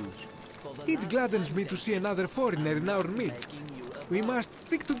Georgius. It gladdens me to see another foreigner in our midst. We must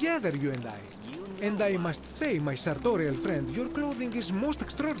stick together, you and I. And I must say, my sartorial friend, your clothing is most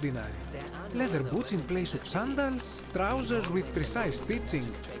extraordinary. Leather boots in place of sandals, trousers with precise stitching,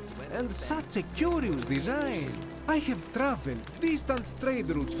 and such a curious design. I have traveled distant trade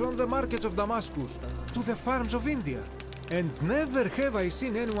routes from the markets of Damascus to the farms of India, and never have I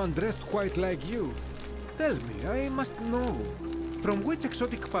seen anyone dressed quite like you. Tell me, I must know, from which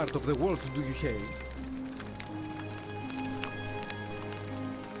exotic part of the world do you hail?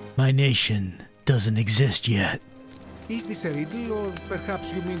 My nation doesn't exist yet. Is this a riddle, or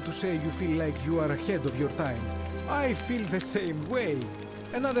perhaps you mean to say you feel like you are ahead of your time? I feel the same way.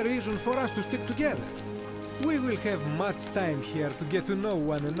 Another reason for us to stick together. We will have much time here to get to know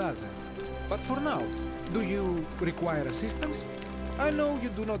one another. But for now, do you require assistance? I know you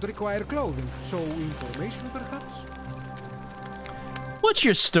do not require clothing, so information perhaps? What's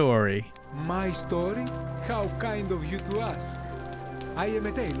your story? My story? How kind of you to ask. I am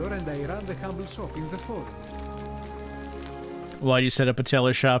a tailor and I run the humble shop in the fort. Why'd you set up a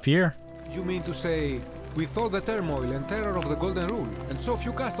tailor shop here? You mean to say, with all the turmoil and terror of the Golden Rule, and so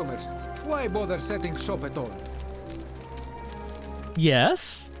few customers, why bother setting shop at all?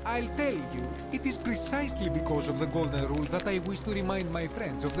 Yes? I'll tell you, it is precisely because of the Golden Rule that I wish to remind my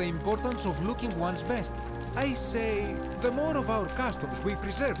friends of the importance of looking one's best. I say, the more of our customs we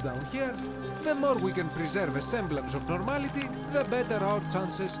preserve down here, the more we can preserve a semblance of normality, the better our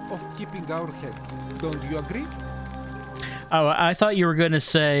chances of keeping our heads. Don't you agree? Oh, I thought you were going to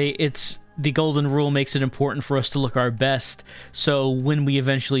say it's the Golden Rule makes it important for us to look our best, so when we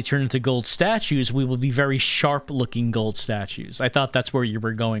eventually turn into gold statues, we will be very sharp-looking gold statues. I thought that's where you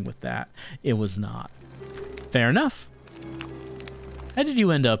were going with that. It was not. Fair enough. How did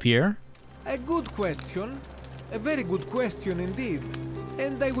you end up here? A good question. A very good question indeed.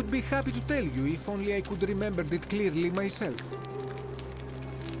 And I would be happy to tell you if only I could remember it clearly myself.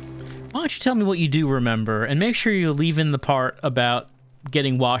 Why don't you tell me what you do remember, and make sure you leave in the part about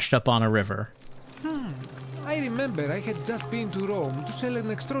getting washed up on a river. I remember I had just been to Rome to sell an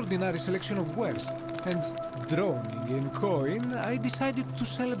extraordinary selection of wares, and drowning in coin, I decided to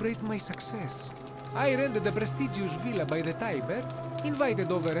celebrate my success. I rented a prestigious villa by the Tiber,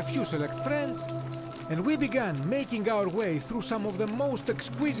 invited over a few select friends, and we began making our way through some of the most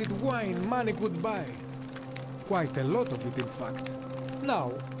exquisite wine money could buy. Quite a lot of it, in fact.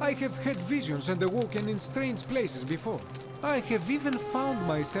 Now, I have had visions and awoken in strange places before. I have even found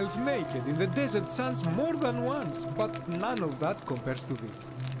myself naked in the desert sands more than once, but none of that compares to this.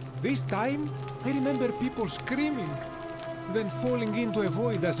 This time, I remember people screaming, then falling into a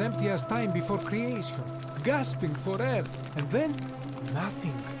void as empty as time before creation, gasping for air, and then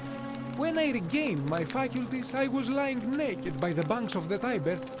nothing. When I regained my faculties, I was lying naked by the banks of the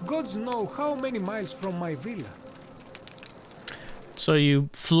Tiber, gods know how many miles from my villa. So you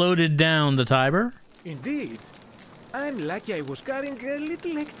floated down the Tiber? Indeed. I'm lucky I was carrying a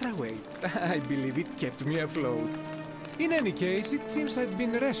little extra weight. I believe it kept me afloat. In any case, it seems I'd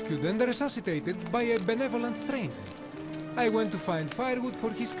been rescued and resuscitated by a benevolent stranger. I went to find firewood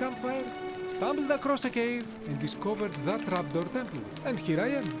for his campfire, stumbled across a cave, and discovered that trapdoor temple. And here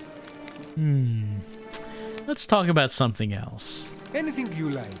I am. Let's talk about something else. Anything you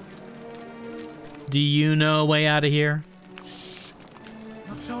like. Do you know a way out of here? Shh!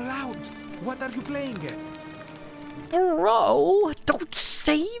 Not so loud. What are you playing at? Bro, don't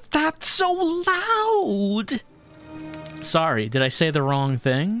say that so loud! Sorry, did I say the wrong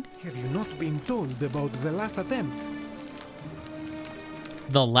thing? Have you not been told about the last attempt?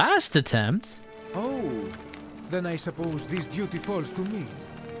 The last attempt? Oh, then I suppose this duty falls to me.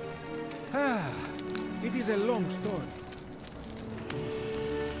 It is a long story.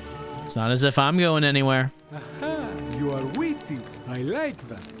 It's not as if I'm going anywhere. Aha, you are witty. I like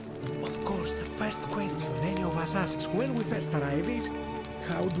that. Of course, the first question any of us asks when we first arrive is,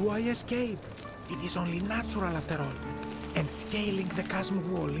 how do I escape? It is only natural after all. And scaling the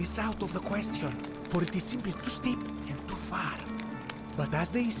chasm wall is out of the question, for it is simply too steep and too far. But as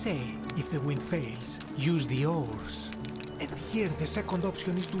they say, if the wind fails, use the oars. And here the second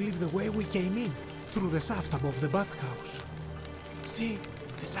option is to leave the way we came in, through the shaft above the bathhouse. See,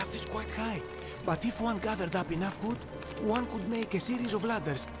 the shaft is quite high, but if one gathered up enough wood, one could make a series of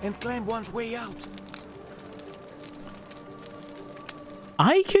ladders and climb one's way out.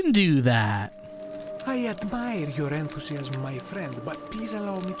 I can do that. I admire your enthusiasm, my friend, but please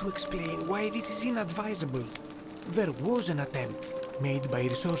allow me to explain why this is inadvisable. There was an attempt made by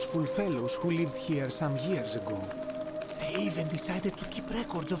resourceful fellows who lived here some years ago. They even decided to keep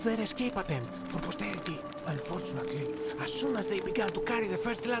records of their escape attempt for posterity. Unfortunately, as soon as they began to carry the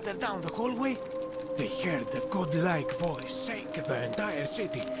first ladder down the hallway, they heard a godlike voice shake the entire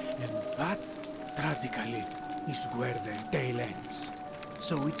city, and that, tragically, is where their tale ends.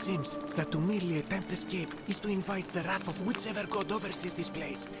 So it seems that to merely attempt escape is to invite the wrath of whichever god oversees this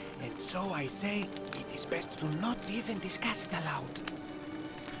place. And so I say, it is best to not even discuss it aloud.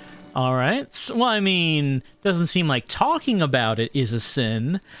 Alright. Well, I mean, doesn't seem like talking about it is a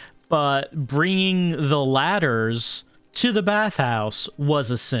sin, but bringing the ladders to the bathhouse was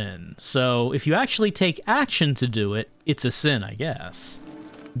a sin. So if you actually take action to do it, it's a sin, I guess.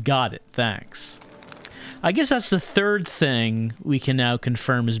 Got it. Thanks. I guess that's the third thing we can now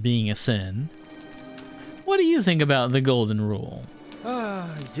confirm as being a sin. What do you think about the Golden Rule? Ah,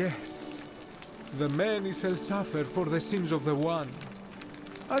 yes. The many shall suffer for the sins of the one.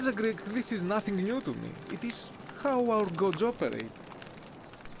 As a Greek, this is nothing new to me. It is how our gods operate.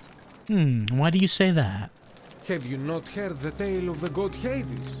 Why do you say that? Have you not heard the tale of the god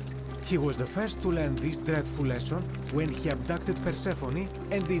Hades? He was the first to learn this dreadful lesson when he abducted Persephone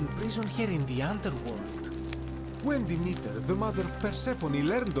and imprisoned her in the underworld. When Demeter, the mother of Persephone,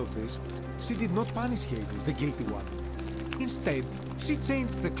 learned of this, she did not punish Hades, the guilty one. Instead, she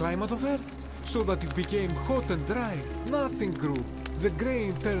changed the climate of Earth so that it became hot and dry. Nothing grew. The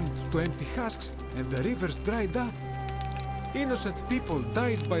grain turned to empty husks and the rivers dried up. Innocent people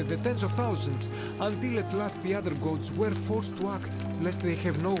died by the tens of thousands until at last the other gods were forced to act lest they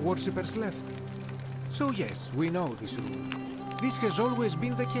have no worshippers left. So yes, we know this rule. This has always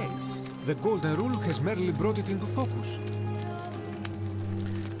been the case. The Golden Rule has merely brought it into focus.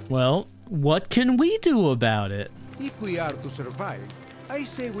 Well, what can we do about it? If we are to survive, I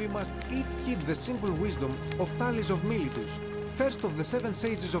say we must each keep the simple wisdom of Thales of Miletus, first of the 7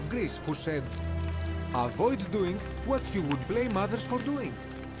 sages of Greece, who said, "Avoid doing what you would blame others for doing."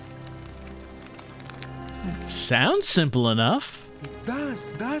 Sounds simple enough. It does,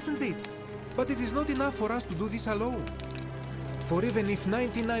 doesn't it? But it is not enough for us to do this alone. For even if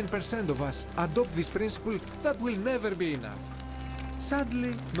 99% of us adopt this principle, that will never be enough.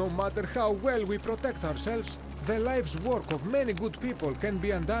 Sadly, no matter how well we protect ourselves, the life's work of many good people can be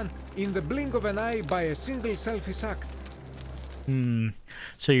undone in the blink of an eye by a single selfish act.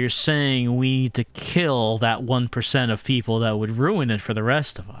 So you're saying we need to kill that 1% of people that would ruin it for the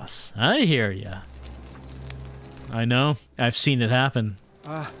rest of us. I hear ya. I know. I've seen it happen.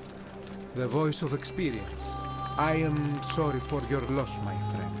 Ah, the voice of experience. I am sorry for your loss, my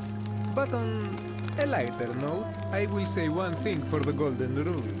friend. But on a lighter note, I will say one thing for the Golden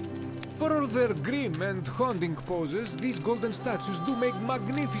Rule. For all their grim and haunting poses, these golden statues do make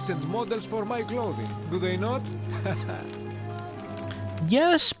magnificent models for my clothing, do they not?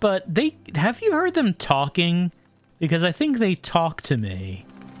 Yes, but have you heard them talking? Because I think they talk to me.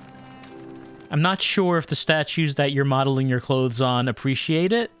 I'm not sure if the statues that you're modeling your clothes on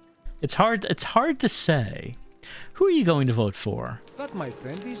appreciate it. It's hard to say. Who are you going to vote for? That, my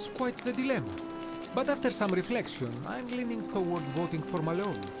friend, is quite the dilemma. But after some reflection, I'm leaning toward voting for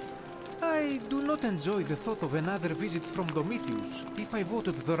Malleolus. I do not enjoy the thought of another visit from Domitius if I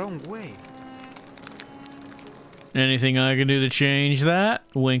voted the wrong way. Anything I can do to change that?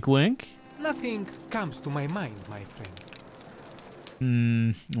 Wink, wink. Nothing comes to my mind, my friend.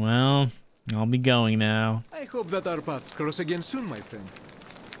 Well, I'll be going now. I hope that our paths cross again soon, my friend.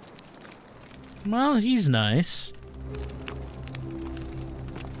 Well, he's nice.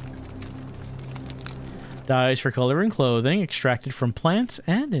 Dyes for coloring clothing extracted from plants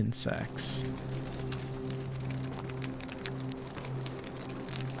and insects.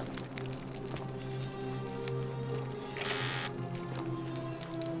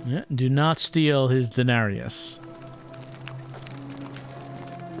 Yeah, do not steal his denarius.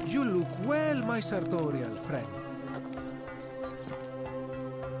 You look well, my sartorial friend.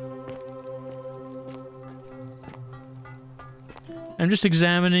 I'm just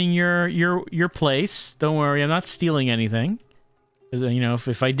examining your place. Don't worry, I'm not stealing anything. You know,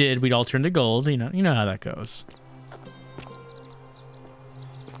 if I did, we'd all turn to gold. You know how that goes.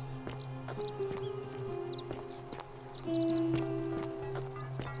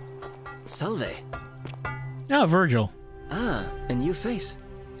 Salve. Oh, Virgil. Ah, a new face.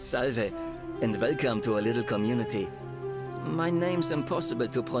 Salve, and welcome to a little community. My name's impossible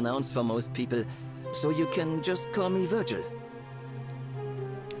to pronounce for most people, so you can just call me Virgil.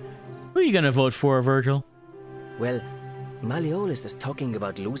 Who are you gonna vote for, Virgil? Well, Malleolus is talking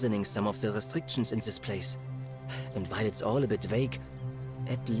about loosening some of the restrictions in this place. And while it's all a bit vague,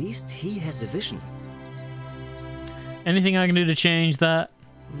 at least he has a vision. Anything I can do to change that?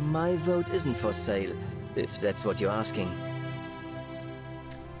 My vote isn't for sale, if that's what you're asking.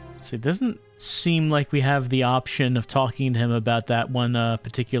 So it doesn't seem like we have the option of talking to him about that one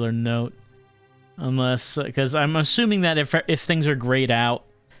particular note. Unless, because I'm assuming that if things are grayed out,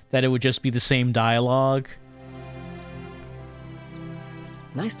 that it would just be the same dialogue.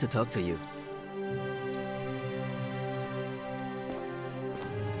 Nice to talk to you.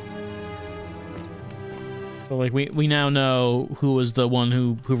 So, like, we now know who was the one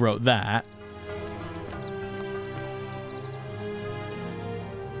who wrote that.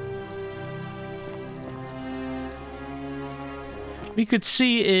 We could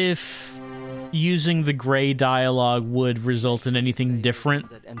see if using the gray dialogue would result in anything different.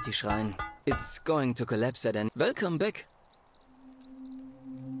 That empty shrine. It's going to collapse at any... Welcome back.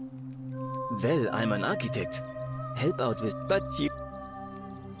 Well, I'm an architect. Help out with... But you...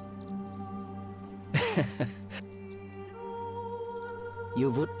 You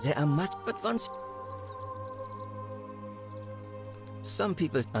would... There are much... But once... Some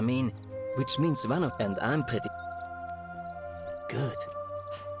people... I mean... Which means one of... And I'm pretty... Good.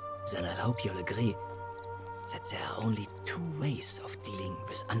 then I hope you'll agree that there are only two ways of dealing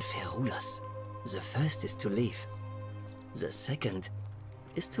with unfair rulers. The first is to leave. The second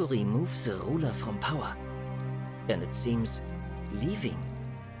is to remove the ruler from power. And it seems leaving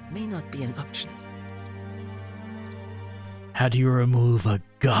may not be an option. How do you remove a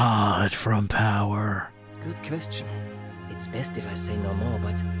god from power? Good question. It's best if I say no more,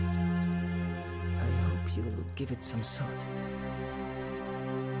 but I hope you'll give it some thought.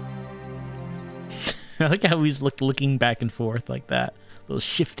 I like how he's looking back and forth like that. Those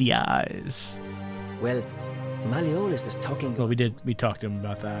shifty eyes. Well, Malleolus is talking... Well, we talked to him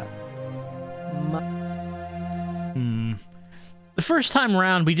about that. The first time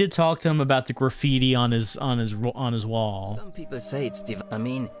around, we did talk to him about the graffiti on his wall. Some people say it's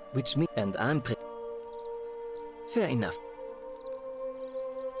which me and I'm fair enough.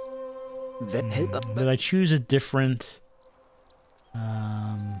 Did I choose a different...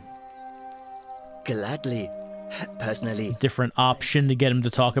 Gladly. Personally... different option to get him to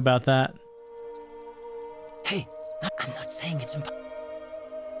talk about that? Hey, I'm not saying it's impossible.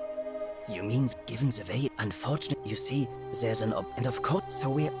 You mean, given the way, unfortunate, you see, there's an and of course, so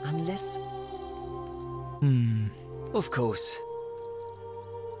we're unless... Of course.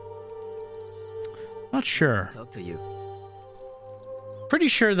 Not sure. Talk to you. Pretty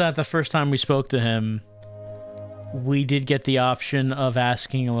sure that the first time we spoke to him, we did get the option of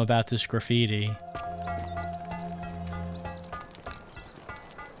asking him about this graffiti.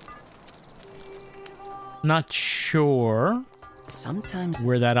 Not sure sometimes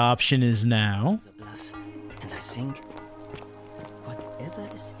where that option is now. And I think whatever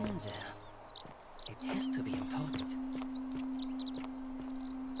is in there, it has to be important.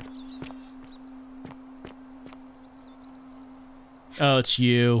 Oh, it's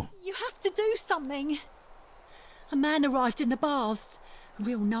you. You have to do something. A man arrived in the baths, a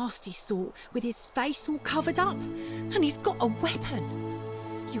real nasty sort, with his face all covered up, and he's got a weapon.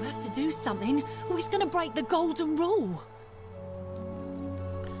 You have to do something, or he's gonna break the golden rule.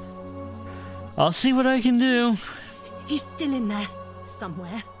 I'll see what I can do. He's still in there,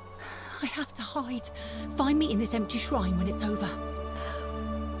 somewhere. I have to hide. Find me in this empty shrine when it's over.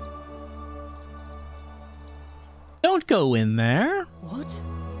 Don't go in there. What?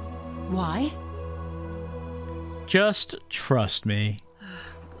 Why? Just trust me.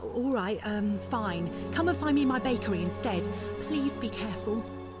 All right, fine. Come and find me in my bakery instead. Please be careful.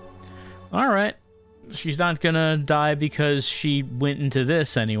 All right. She's not gonna die because she went into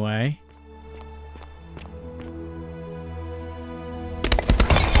this anyway.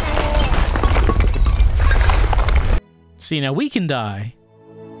 See, now we can die.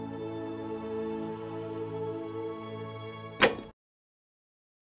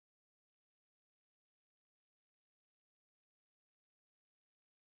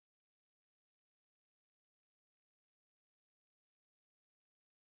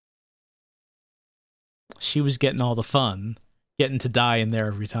 She was getting all the fun, getting to die in there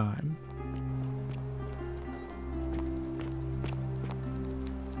every time.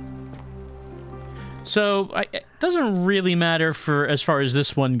 So it doesn't really matter for as far as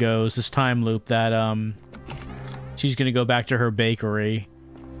this one goes, this time loop, that she's gonna go back to her bakery.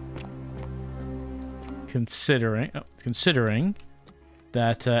 Considering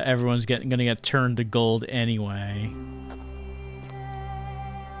that everyone's gonna get turned to gold anyway.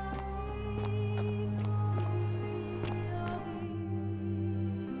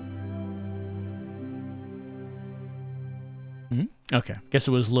 Okay, guess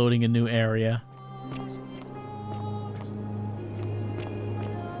it was loading a new area.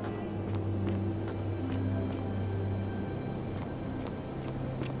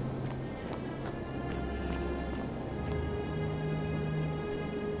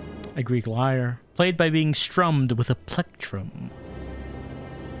 A Greek lyre, played by being strummed with a plectrum.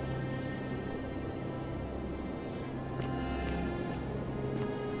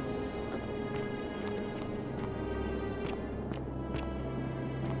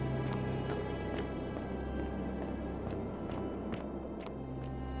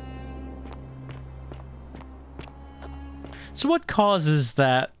 So what causes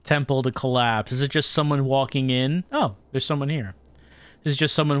that temple to collapse? Is it just someone walking in? Oh, there's someone here. Is it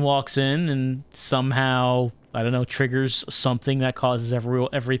just someone walks in and somehow, I don't know, triggers something that causes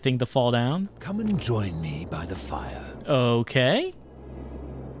everything to fall down? Come and join me by the fire. Okay.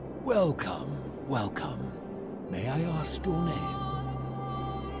 Welcome, welcome. May I ask your name?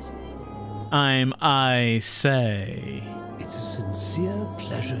 I'm I say. It's a sincere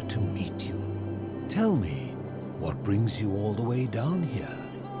pleasure to meet you. Tell me, what brings you all the way down here?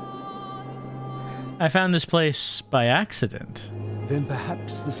 I found this place by accident. Then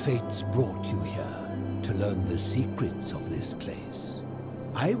perhaps the fates brought you here to learn the secrets of this place.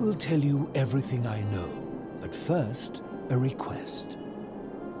 I will tell you everything I know, but first, a request.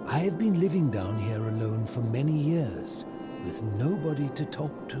 I have been living down here alone for many years, with nobody to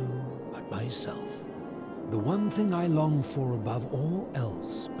talk to but myself. The one thing I long for above all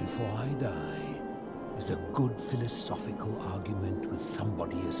else before I die is a good philosophical argument with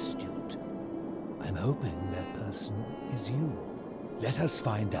somebody astute. I'm hoping that person is you. Let us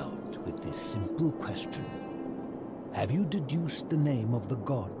find out with this simple question. Have you deduced the name of the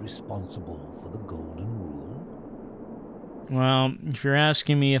god responsible for the Golden Rule? Well, if you're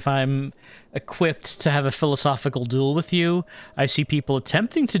asking me if I'm equipped to have a philosophical duel with you, I see people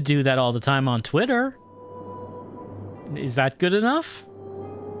attempting to do that all the time on Twitter. Is that good enough?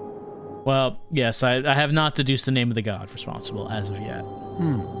 Well, yes, I have not deduced the name of the god responsible as of yet.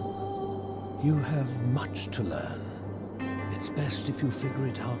 You have much to learn. It's best if you figure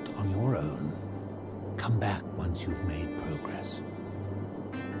it out on your own. Come back once you've made progress.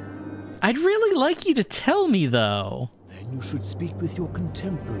 I'd really like you to tell me, though. Then you should speak with your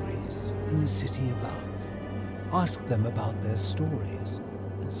contemporaries in the city above. Ask them about their stories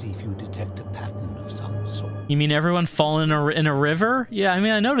and see if you detect a pattern of some sort. You mean everyone falling in a river? Yeah, I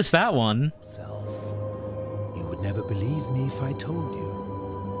mean, I noticed that one. You would never believe me if I told you.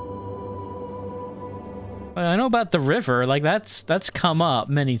 I know about the river. Like, that's come up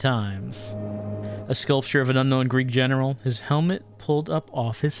many times. A sculpture of an unknown Greek general, his helmet pulled up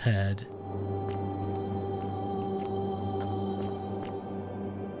off his head.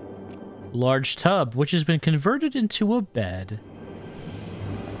 Large tub, which has been converted into a bed.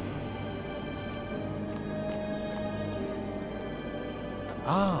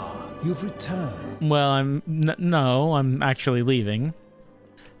 Ah, you've returned. Well, no, I'm actually leaving.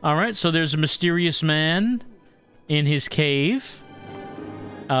 Alright, so there's a mysterious man in his cave.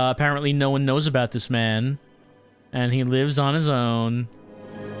 Apparently no one knows about this man. And he lives on his own.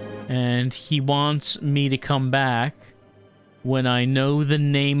 And he wants me to come back when I know the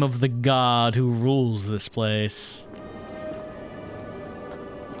name of the god who rules this place.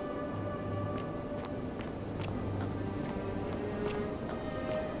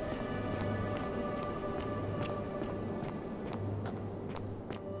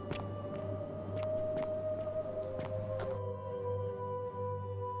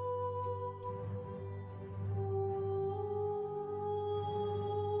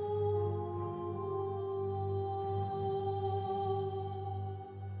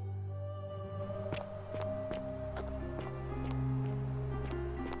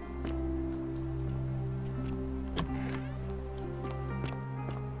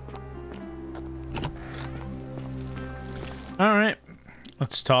 Alright,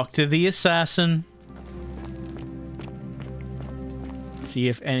 let's talk to the assassin. See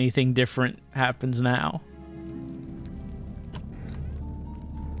if anything different happens now.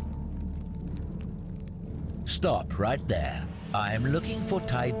 Stop right there. I'm looking for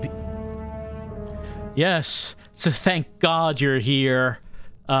Tide. Yes, so thank God you're here.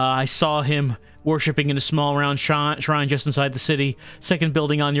 I saw him worshipping in a small round shrine just inside the city. Second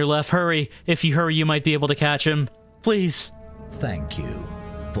building on your left. Hurry. If you hurry, you might be able to catch him. Please. Thank you.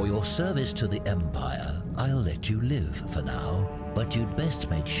 For your service to the Empire, I'll let you live for now, but you'd best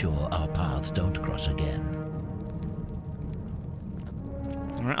make sure our paths don't cross again.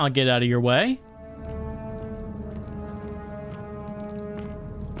 All right, I'll get out of your way.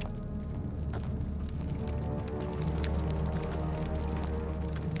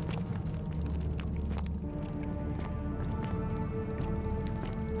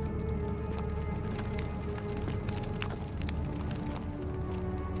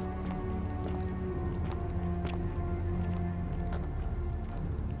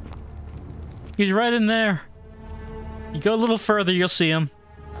 He's right in there. You go a little further, you'll see him.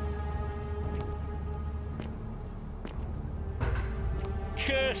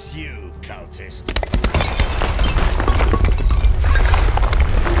 Curse you, cultist.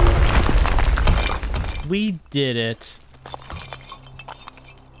 We did it.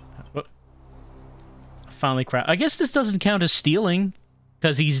 Oh. Finally crap. I guess this doesn't count as stealing,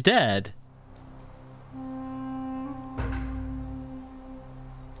 because he's dead.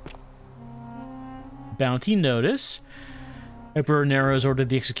 Bounty notice. Emperor Nero has ordered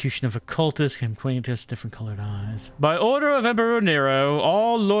the execution of a cultist. Him pointing to his different colored eyes. By order of Emperor Nero,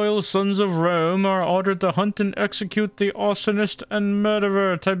 all loyal sons of Rome are ordered to hunt and execute the arsonist and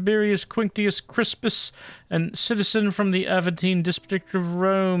murderer Tiberius Quinctius Crispus and citizen from the Aventine district of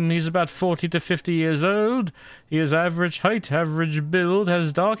Rome. He's about 40 to 50 years old. He has average height, average build,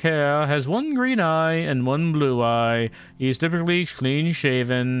 has dark hair, has one green eye and one blue eye. He is typically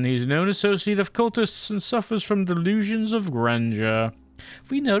clean-shaven. He's a known associate of cultists and suffers from delusions of grandeur.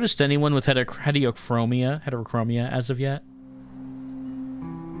 Have we noticed anyone with heterochromia as of yet?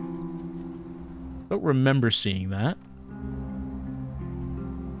 Don't remember seeing that.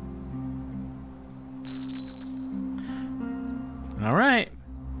 All right.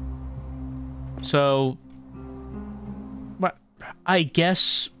 So, I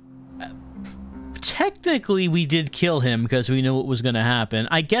guess technically we did kill him because we knew what was going to happen.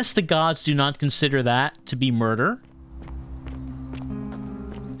 I guess the gods do not consider that to be murder.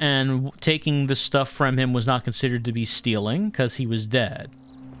 And taking the stuff from him was not considered to be stealing because he was dead.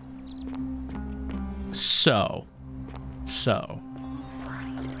 So.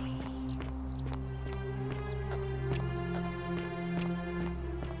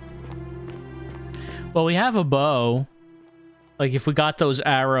 Well, we have a bow. Like, if we got those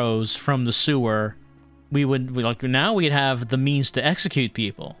arrows from the sewer, now we'd have the means to execute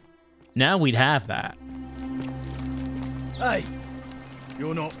people. Now we'd have that. Hey,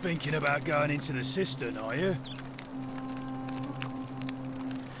 you're not thinking about going into the cistern, are you?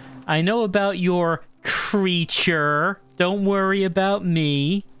 I know about your creature. Don't worry about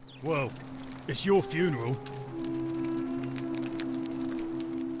me. Well, it's your funeral.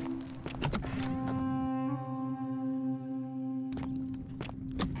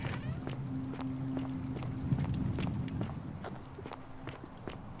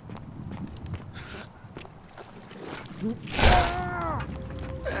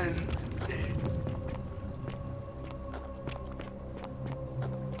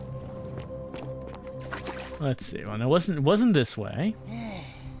 Let's see. Well, it wasn't this way.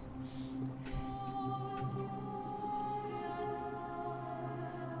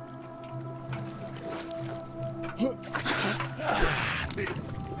 It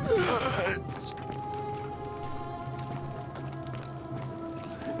hurts.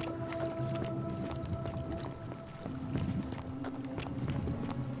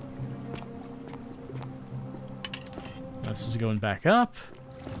 This is going back up.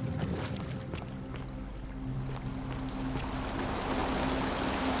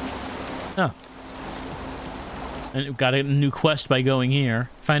 Oh. And we've got a new quest by going here.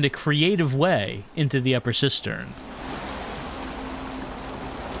 Find a creative way into the upper cistern.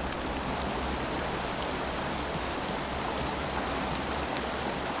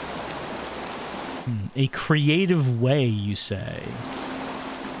 A creative way, you say?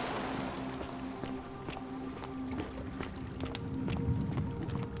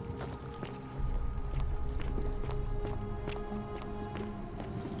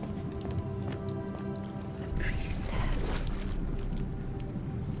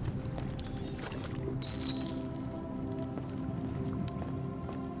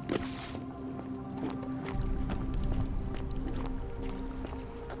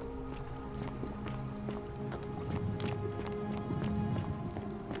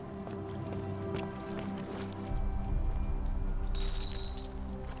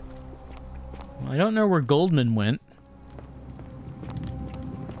 I don't know where Goldman went.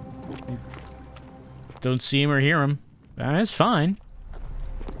 Don't see him or hear him. That's fine.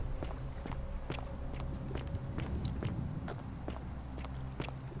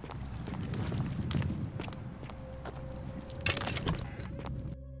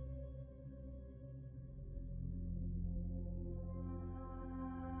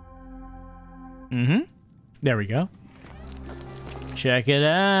 There we go. Check it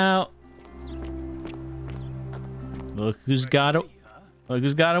out. Look who's got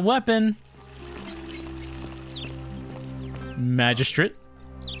a weapon. Magistrate.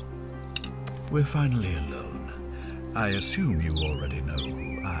 We're finally alone. I assume you already know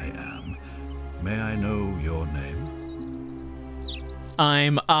who I am. May I know your name?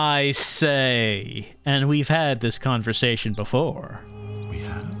 I'm I Say, and we've had this conversation before. We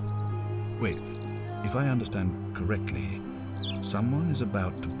have? Wait, if I understand correctly, someone is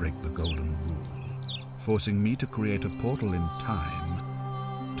about to break the golden rule, forcing me to create a portal in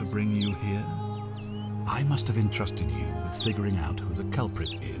time to bring you here? I must have entrusted you with figuring out who the culprit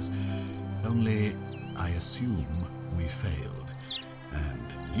is. Only, I assume we failed,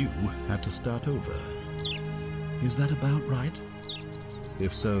 and you had to start over. Is that about right?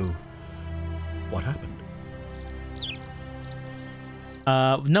 If so, what happened?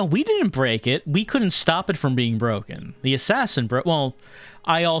 No, we didn't break it. We couldn't stop it from being broken. The assassin broke... Well,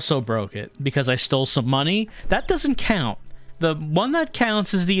 I also broke it because I stole some money. That doesn't count. The one that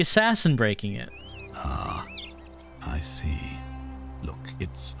counts is the assassin breaking it. Ah, I see. Look,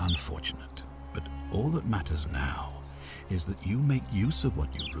 it's unfortunate, but all that matters now is that you make use of what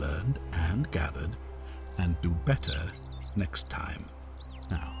you've learned and gathered and do better next time.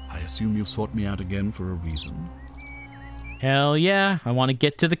 Now, I assume you've sought me out again for a reason? Hell yeah, I want to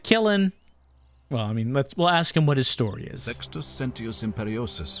get to the killing. Well, I mean, we'll ask him what his story is. Sextus Sentius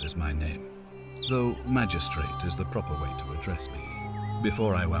Imperiosus is my name, though magistrate is the proper way to address me.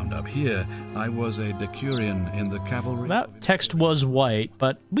 Before I wound up here, I was a decurion in the cavalry. That text was white,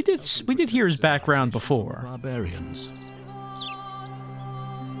 but we did hear his background before. Barbarians.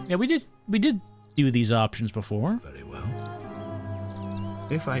 Yeah, we did do these options before. Very well.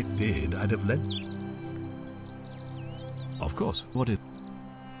 If I did, I'd have led... Of course, what is...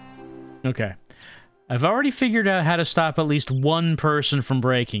 Okay. I've already figured out how to stop at least one person from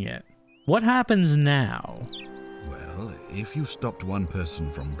breaking it. What happens now? Well, if you stopped one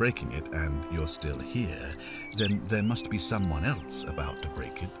person from breaking it and you're still here, then there must be someone else about to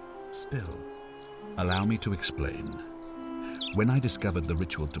break it still. Allow me to explain. When I discovered the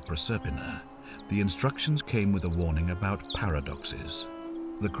ritual to Proserpina, the instructions came with a warning about paradoxes.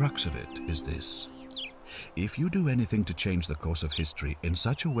 The crux of it is this. If you do anything to change the course of history in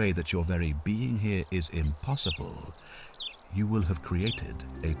such a way that your very being here is impossible, you will have created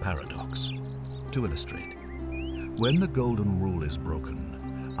a paradox. To illustrate, when the golden rule is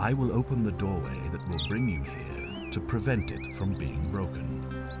broken, I will open the doorway that will bring you here to prevent it from being broken.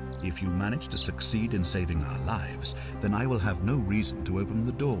 If you manage to succeed in saving our lives, then I will have no reason to open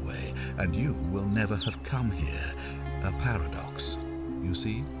the doorway, and you will never have come here. A paradox, you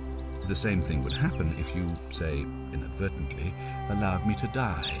see? The same thing would happen if you, say, inadvertently, allowed me to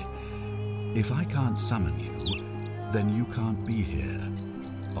die. If I can't summon you, then you can't be here,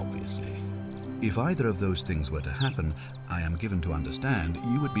 obviously. If either of those things were to happen, I am given to understand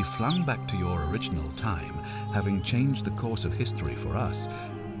you would be flung back to your original time, having changed the course of history for us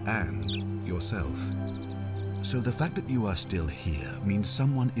and yourself. So the fact that you are still here means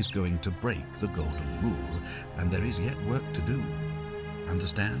someone is going to break the golden rule, and there is yet work to do.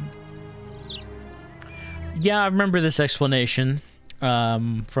 Understand? Yeah, I remember this explanation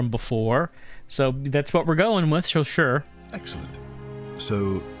from before, so that's what we're going with, so sure. Excellent.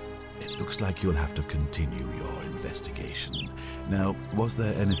 So, it looks like you'll have to continue your investigation. Now, was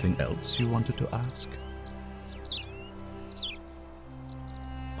there anything else you wanted to ask?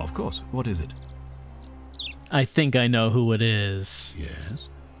 Of course. What is it? I think I know who it is. Yes?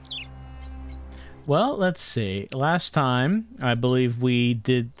 Well, let's see. Last time, I believe we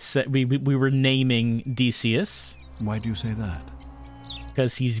did we were naming Decius. Why do you say that?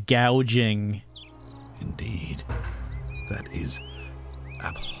 Because he's gouging. Indeed. That is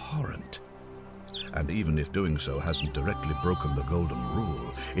abhorrent. And even if doing so hasn't directly broken the golden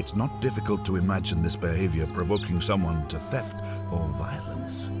rule, it's not difficult to imagine this behavior provoking someone to theft or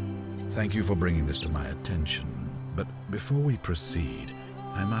violence. Thank you for bringing this to my attention. But before we proceed,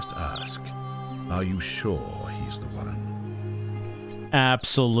 I must ask, are you sure he's the one?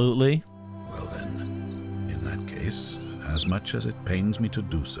 Absolutely. Well then, in that case, as much as it pains me to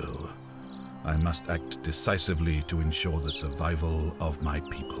do so, I must act decisively to ensure the survival of my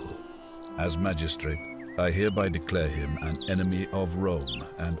people. As magistrate, I hereby declare him an enemy of Rome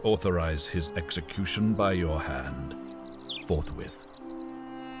and authorize his execution by your hand, forthwith.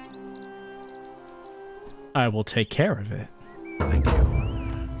 I will take care of it. Thank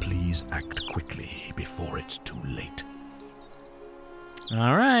you. Please act quickly before it's too late.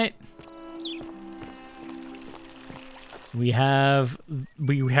 All right. We have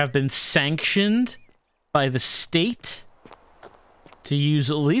been sanctioned by the state to use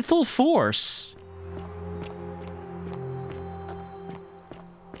lethal force.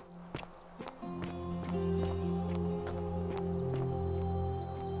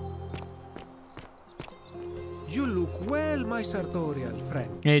 You look well, my sartorial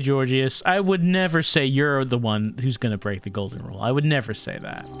friend. Hey, Georgius, I would never say you're the one who's going to break the golden rule. I would never say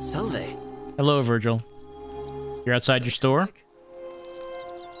that. Salve. Hello, Virgil. You're outside your store?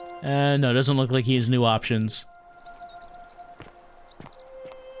 No, it doesn't look like he has new options.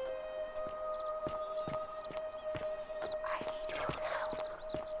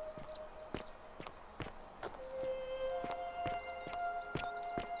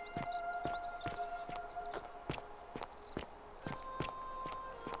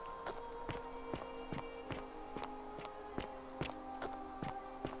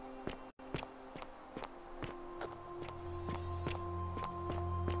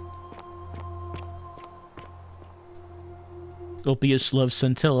 Ulpius loves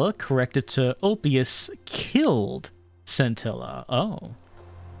Scintilla, corrected to Ulpius killed Scintilla. Oh.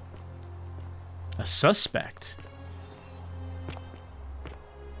 A suspect.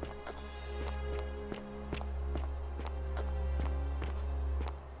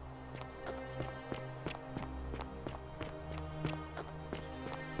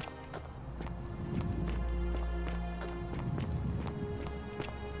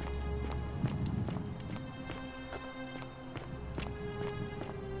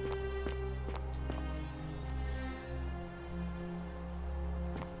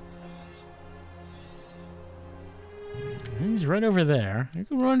 He's right over there. I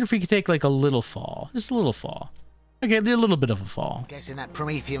wonder if we could take like a little fall. Just a little fall. Okay, a little bit of a fall. Guessing that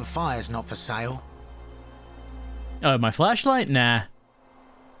Promethean fire's not for sale. Oh, my flashlight? Nah.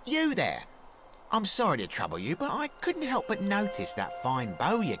 You there. I'm sorry to trouble you, but I couldn't help but notice that fine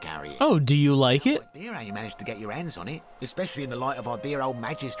bow you're carrying. Oh, do you like it? No idea how you managed to get your hands on it, especially in the light of our dear old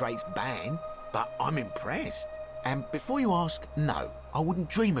magistrate's ban, but I'm impressed. And before you ask, no, I wouldn't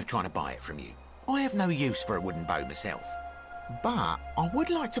dream of trying to buy it from you. I have no use for a wooden bow myself. But I would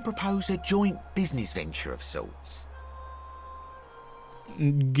like to propose a joint business venture of sorts.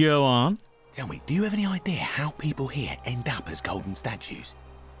 Go on. Tell me, do you have any idea how people here end up as golden statues?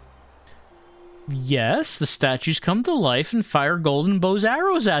 Yes, the statues come to life and fire golden bows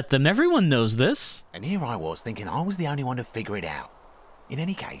arrows at them. Everyone knows this. And here I was thinking I was the only one to figure it out. In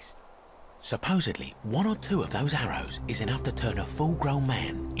any case, supposedly 1 or 2 of those arrows is enough to turn a full-grown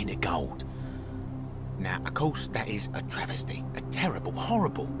man into gold. Now, of course, that is a travesty, a terrible,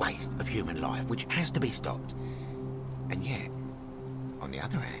 horrible waste of human life, which has to be stopped. And yet, on the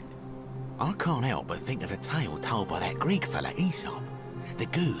other hand, I can't help but think of a tale told by that Greek fella Aesop, the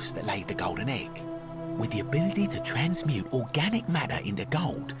goose that laid the golden egg. With the ability to transmute organic matter into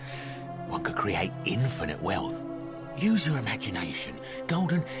gold, one could create infinite wealth. Use your imagination,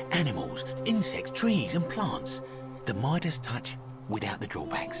 golden animals, insects, trees and plants. The Midas touch without the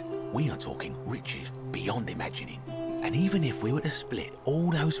drawbacks. We are talking riches beyond imagining. And even if we were to split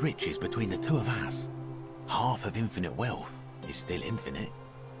all those riches between the 2 of us, half of infinite wealth is still infinite.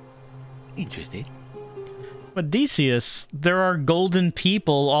 Interested? But Decius, there are golden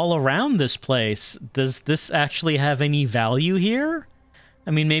people all around this place. Does this actually have any value here?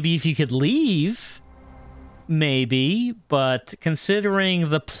 I mean, maybe if you could leave, maybe, but considering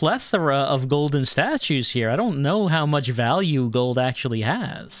the plethora of golden statues here, I don't know how much value gold actually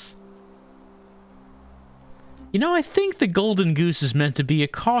has. You know, I think the Golden Goose is meant to be a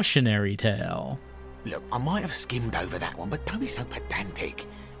cautionary tale. Look, I might have skimmed over that one, but don't be so pedantic.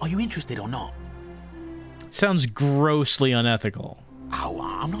 Are you interested or not? It sounds grossly unethical. Oh,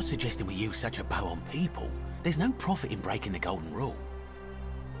 I'm not suggesting we use such a bow on people. There's no profit in breaking the golden rule.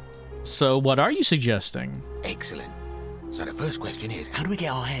 So what are you suggesting? Excellent. So the first question is, how do we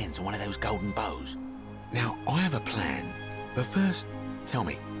get our hands on one of those golden bows? Now, I have a plan, but first, tell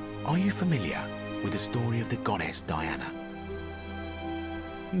me, are you familiar with the story of the goddess Diana?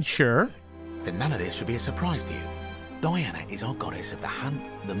 Sure. Then none of this should be a surprise to you. Diana is our goddess of the hunt,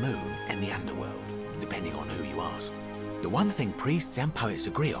 the moon, and the underworld, depending on who you ask. The one thing priests and poets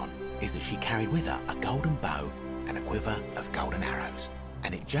agree on is that she carried with her a golden bow and a quiver of golden arrows.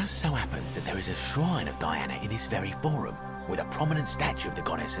 And it just so happens that there is a shrine of Diana in this very forum, with a prominent statue of the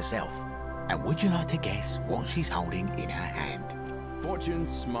goddess herself. And would you like to guess what she's holding in her hand? Fortune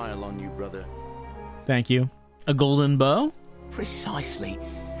smile on you, brother. Thank you. A golden bow? Precisely.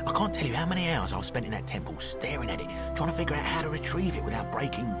 I can't tell you how many hours I've spent in that temple staring at it, trying to figure out how to retrieve it without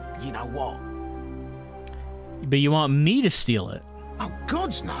breaking you know what. But you want me to steal it? Oh,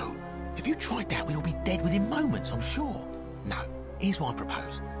 gods no. If you tried that, we'd all be dead within moments, I'm sure. No, here's what I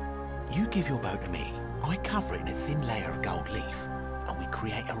propose. You give your bow to me, I cover it in a thin layer of gold leaf, and we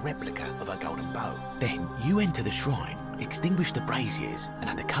create a replica of a golden bow. Then you enter the shrine, extinguish the braziers, and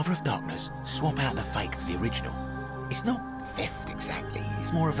under cover of darkness, swap out the fake for the original. It's not theft exactly,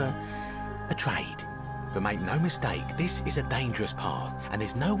 it's more of a trade. But make no mistake, this is a dangerous path, and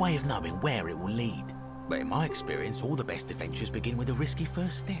there's no way of knowing where it will lead. But in my experience, all the best adventures begin with a risky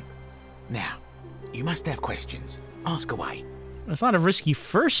first step. Now, you must have questions. Ask away. It's not a risky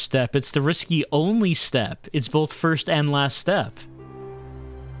first step, it's the risky only step. It's both first and last step.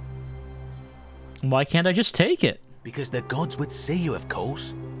 Why can't I just take it? Because the gods would see you, of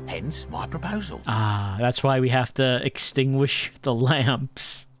course. Hence my proposal. Ah, that's why we have to extinguish the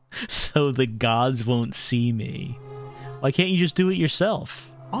lamps, so the gods won't see me. Why can't you just do it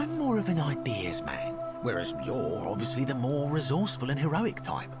yourself? I'm more of an ideas man, whereas you're obviously the more resourceful and heroic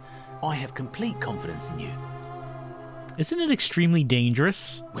type. I have complete confidence in you. Isn't it extremely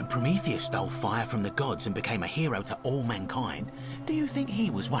dangerous? When Prometheus stole fire from the gods and became a hero to all mankind, do you think he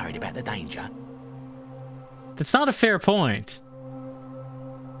was worried about the danger? That's not a fair point.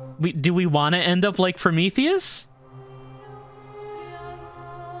 Do we want to end up like Prometheus?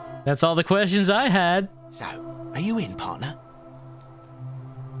 That's all the questions I had. So, are you in, partner?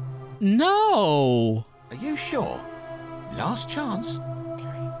 No. Are you sure? Last chance.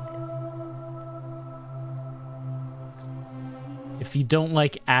 If you don't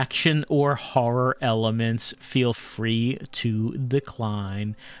like action or horror elements, feel free to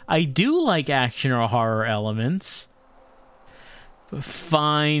decline. I do like action or horror elements.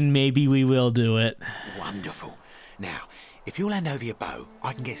 Fine, maybe we will do it. Wonderful. Now, if you'll hand over your bow,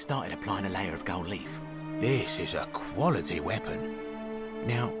 I can get started applying a layer of gold leaf. This is a quality weapon.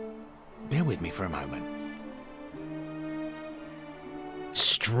 Now, bear with me for a moment.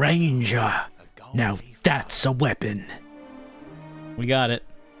 Stranger. Now that's a weapon. We got it.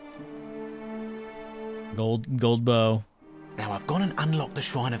 Gold bow. Now I've gone and unlocked the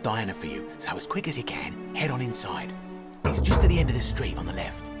Shrine of Diana for you, so as quick as you can, head on inside. It's just at the end of the street on the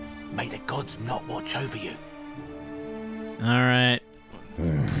left. May the gods not watch over you. Alright.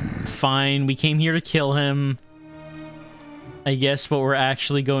 Fine, we came here to kill him. I guess what we're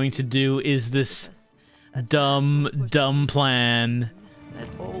actually going to do is this dumb plan.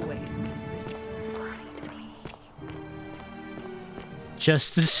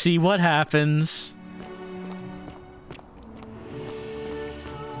 Just to see what happens.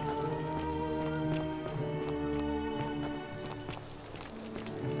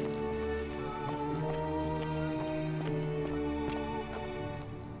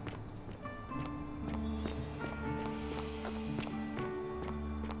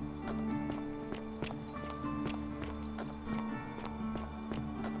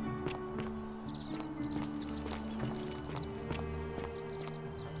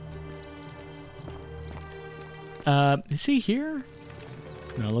 Is he here?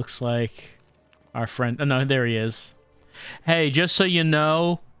 No, looks like our friend. Oh, no, there he is. Hey, just so you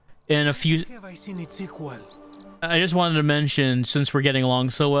know, in a few... Have I seen its equal? I just wanted to mention, since we're getting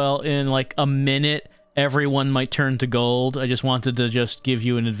along so well, in like a minute, everyone might turn to gold. I just wanted to just give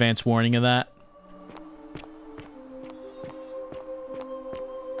you an advance warning of that.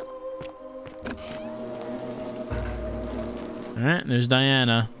 Alright, there's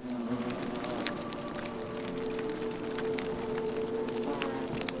Diana.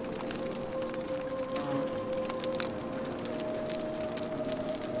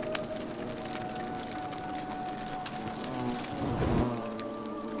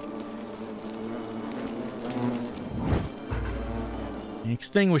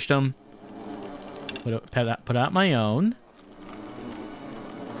 Extinguished them. Put out my own.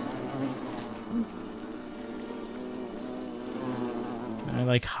 I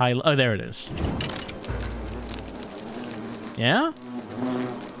like highlight. Oh, there it is. Yeah?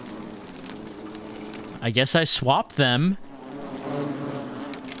 I guess I swapped them.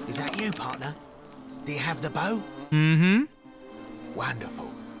 Is that you, partner? Do you have the bow? Mm-hmm. Wonderful.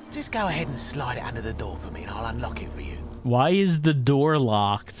 Just go ahead and slide it under the door for me and I'll unlock it for you. Why is the door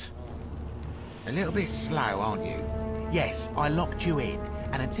locked? A little bit slow, aren't you? Yes, I locked you in,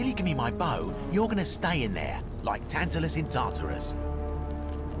 and until you give me my bow, you're gonna stay in there, like Tantalus in Tartarus.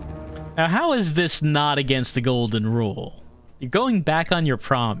 Now, how is this not against the golden rule? You're going back on your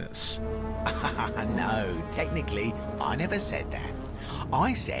promise. No, technically, I never said that.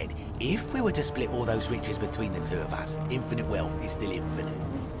 I said, if we were to split all those riches between the two of us, infinite wealth is still infinite.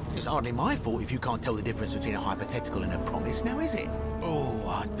 It's hardly my fault if you can't tell the difference between a hypothetical and a promise, now is it? Oh,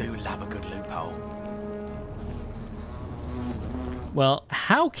 I do love a good loophole. Well,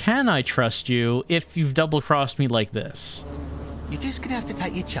 how can I trust you if you've double-crossed me like this? You're just gonna have to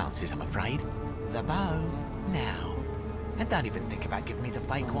take your chances, I'm afraid. The bow, now. And don't even think about giving me the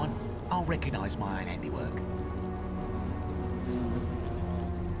fake one. I'll recognise my own handiwork.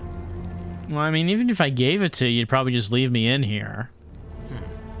 Well, I mean, even if I gave it to you, you'd probably just leave me in here.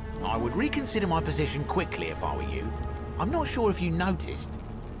 I would reconsider my position quickly if I were you. I'm not sure if you noticed,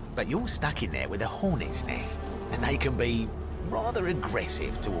 but you're stuck in there with a hornet's nest, and they can be rather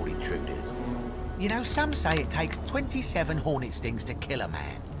aggressive toward intruders. You know, some say it takes 27 hornet stings to kill a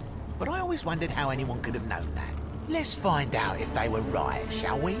man, but I always wondered how anyone could have known that. Let's find out if they were right,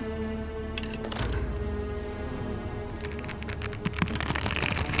 shall we?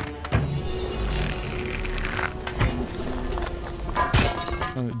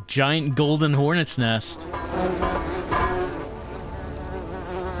 A giant golden hornet's nest.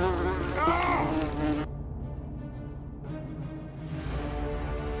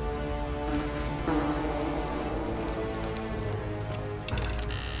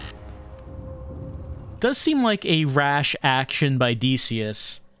 Does seem like a rash action by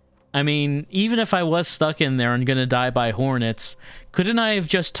Decius I mean, even if I was stuck in there and gonna die by hornets, couldn't I have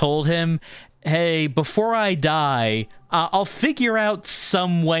just told him, hey, before I die, I'll figure out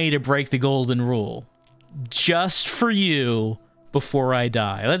some way to break the golden rule. Just for you, before I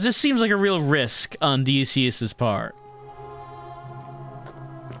die. That just seems like a real risk on Decius's part.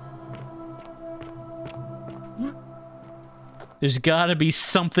 There's gotta be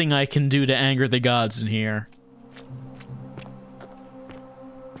something I can do to anger the gods in here.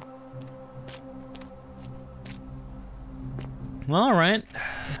 Well, alright.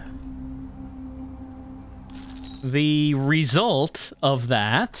 The result of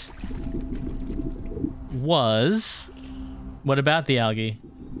that was... What about the algae?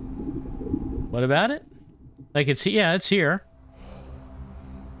 What about it? Like, it's... Yeah, it's here.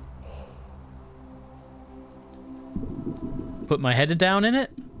 Put my head down in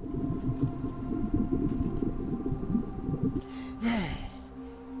it?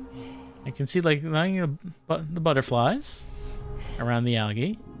 I can see, like, the butterflies around the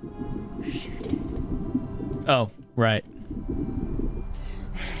algae. Oh, right.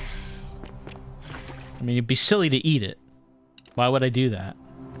 I mean, it'd be silly to eat it. Why would I do that?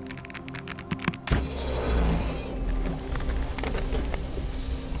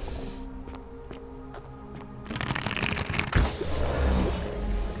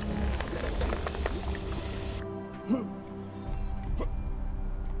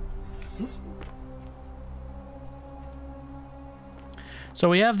 So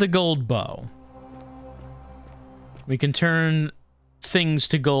we have the gold bow. We can turn things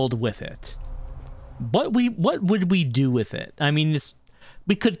to gold with it. What would we do with it? I mean,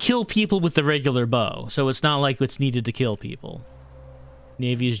 we could kill people with the regular bow, so it's not like it's needed to kill people.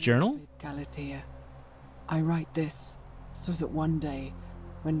 Navy's journal? Galatea, I write this so that one day,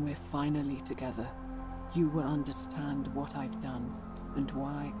 when we're finally together, you will understand what I've done and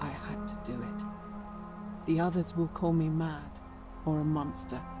why I had to do it. The others will call me mad or a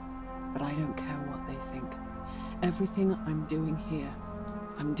monster, but I don't care what they think. Everything I'm doing here,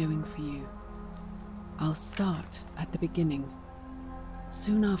 I'm doing for you. I'll start at the beginning.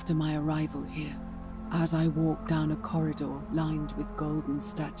 Soon after my arrival here, as I walked down a corridor lined with golden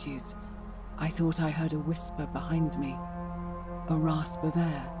statues, I thought I heard a whisper behind me. A rasp of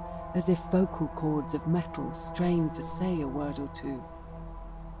air, as if vocal cords of metal strained to say a word or two.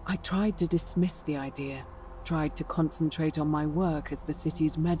 I tried to dismiss the idea, tried to concentrate on my work as the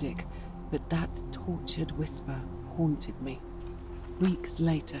city's medic, but that tortured whisper haunted me. Weeks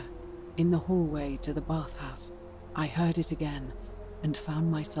later, in the hallway to the bathhouse, I heard it again and found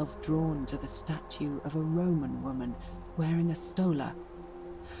myself drawn to the statue of a Roman woman wearing a stola.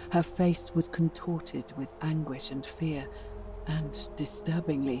 Her face was contorted with anguish and fear, and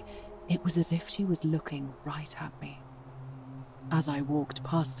disturbingly, it was as if she was looking right at me. As I walked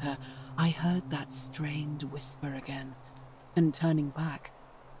past her, I heard that strained whisper again, and turning back,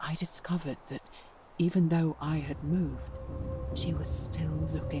 I discovered that even though I had moved, she was still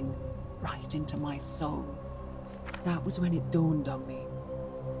looking right into my soul. That was when it dawned on me.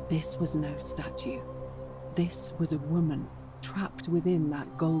 This was no statue. This was a woman trapped within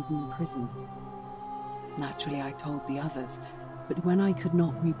that golden prison. Naturally, I told the others, but when I could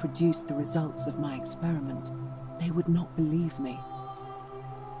not reproduce the results of my experiment, they would not believe me.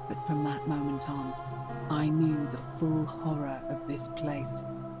 But from that moment on, I knew the full horror of this place.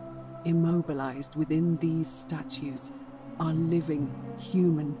 Immobilized within these statues are living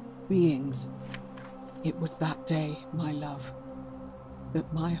human beings. It was that day, my love,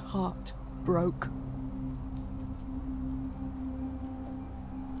 that my heart broke.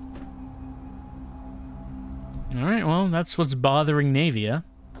 Alright, well, that's what's bothering Navia.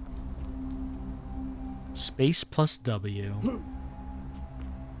 Space plus W.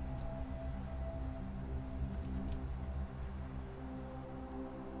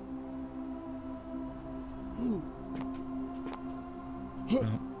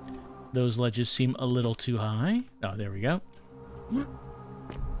 Oh, those ledges seem a little too high. Oh, there we go.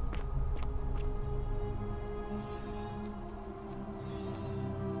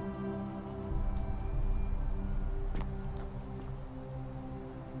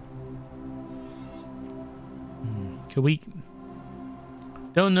 Can we...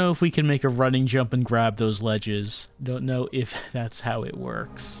 Don't know if we can make a running jump and grab those ledges. Don't know if that's how it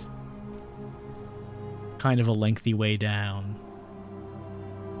works. Kind of a lengthy way down.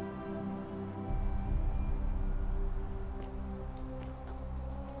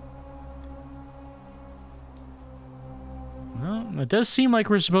 Well, it does seem like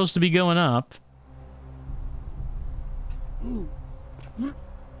we're supposed to be going up.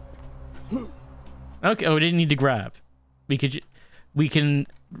 Okay, oh, we didn't need to grab. We can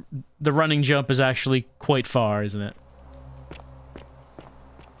the running jump is actually quite far, isn't it?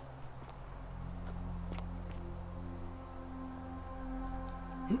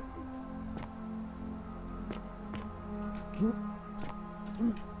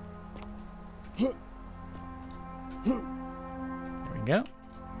 There we go.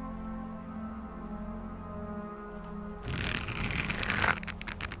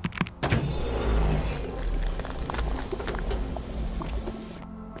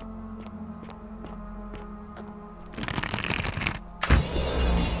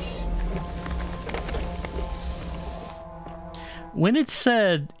 When it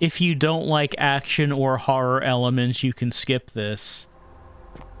said, if you don't like action or horror elements, you can skip this.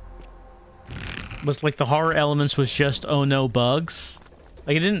 Was like the horror elements was just, oh no, bugs?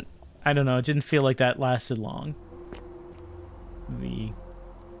 Like it didn't, I don't know, it didn't feel like that lasted long.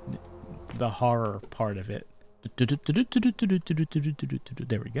 The horror part of it. There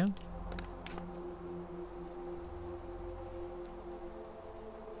we go.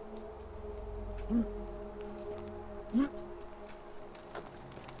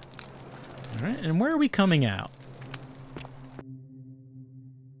 Alright, and where are we coming out?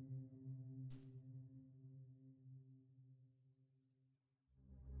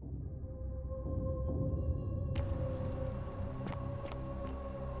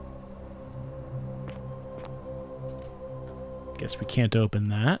 Guess we can't open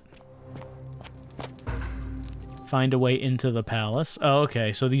that. Find a way into the palace. Oh,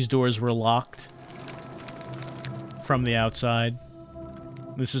 okay, so these doors were locked from the outside.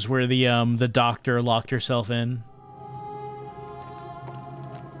 This is where the doctor locked herself in.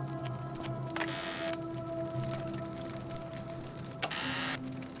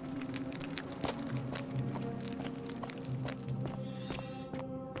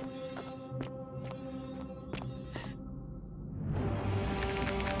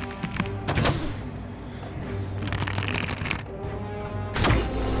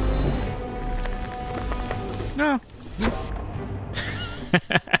 No.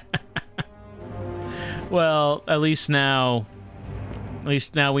 Well, at least now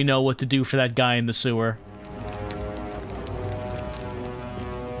we know what to do for that guy in the sewer.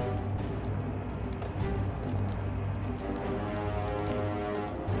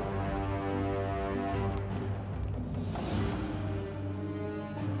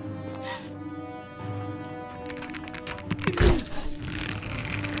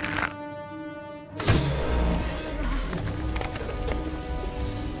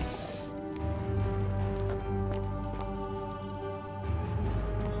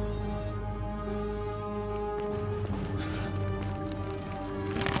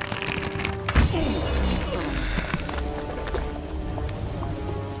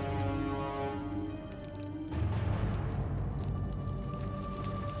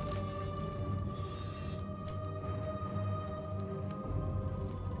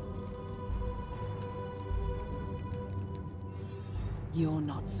 You're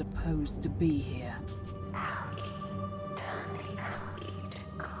not supposed to be here.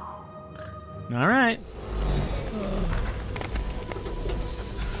 All right.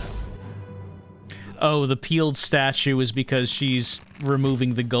 Oh, the peeled statue is because she's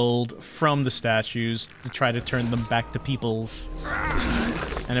removing the gold from the statues to try to turn them back to people's.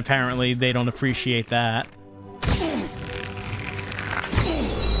 And apparently they don't appreciate that.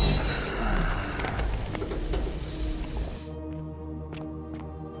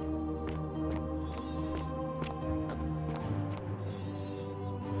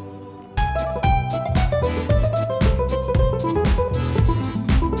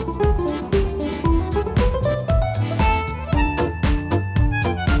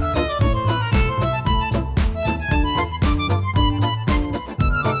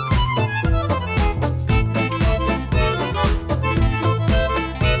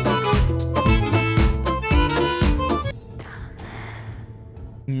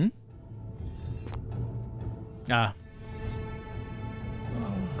 Ah.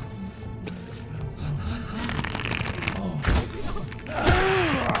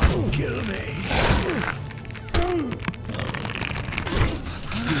 Kill me.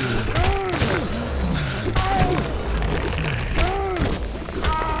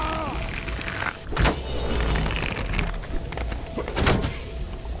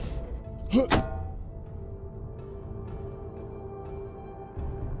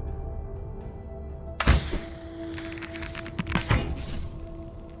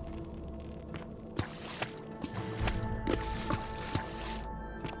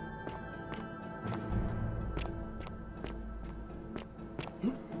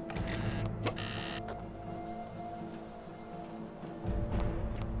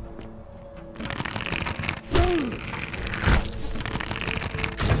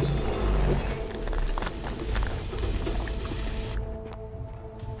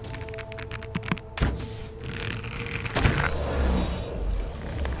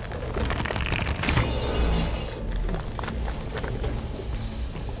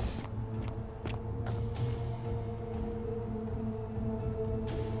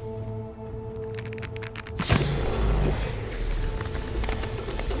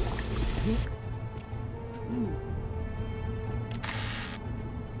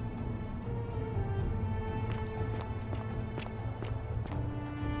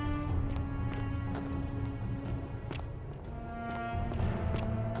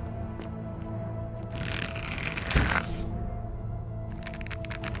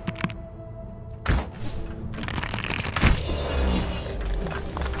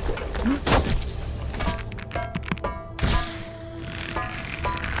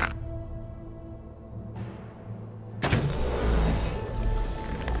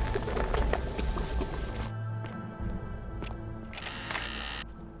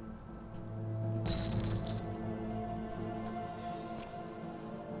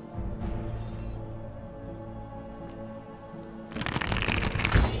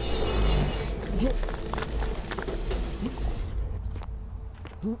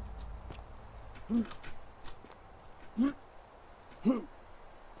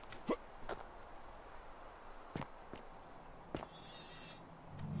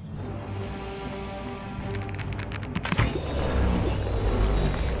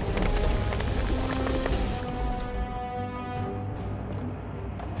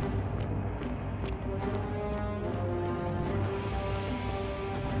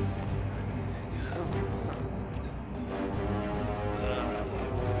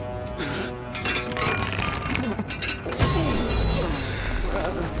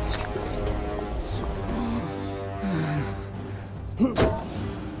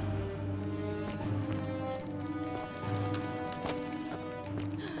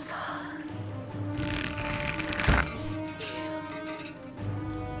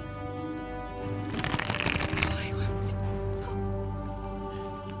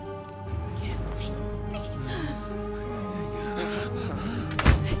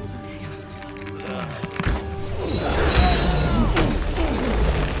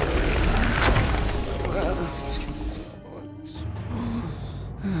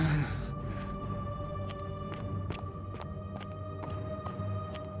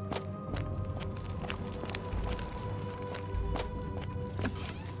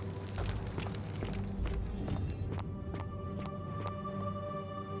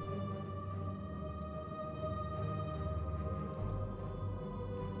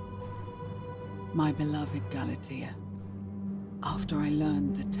 My beloved Galatea, after I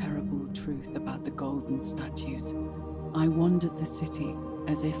learned the terrible truth about the golden statues, I wandered the city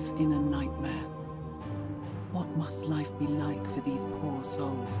as if in a nightmare. What must life be like for these poor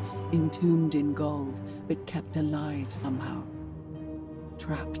souls, entombed in gold, but kept alive somehow?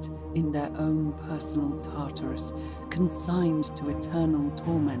 Trapped in their own personal Tartarus, consigned to eternal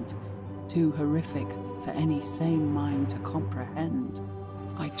torment, too horrific for any sane mind to comprehend.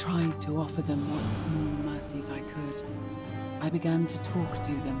 I tried to offer them what small mercies I could. I began to talk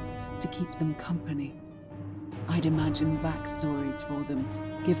to them, to keep them company. I'd imagine backstories for them,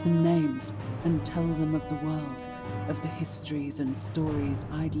 give them names, and tell them of the world, of the histories and stories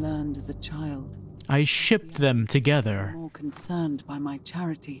I'd learned as a child. I shipped them together. More concerned by my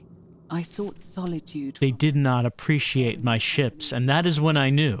charity, I sought solitude. They did not appreciate my ships, and that is when I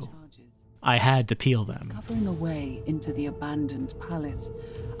knew I had to peel them. Discovering a way into the abandoned palace,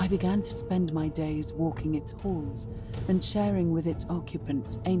 I began to spend my days walking its halls and sharing with its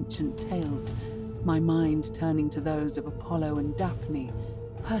occupants ancient tales, my mind turning to those of Apollo and Daphne,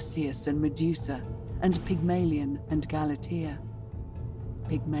 Perseus and Medusa, and Pygmalion and Galatea.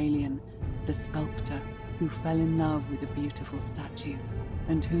 Pygmalion, the sculptor who fell in love with a beautiful statue,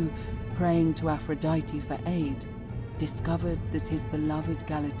 and who, praying to Aphrodite for aid, discovered that his beloved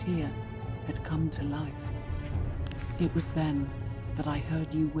Galatea had come to life. It was then that I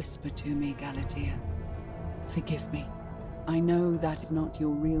heard you whisper to me, Galatea. Forgive me. I know that is not your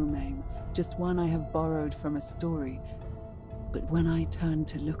real name, just one I have borrowed from a story. But when I turned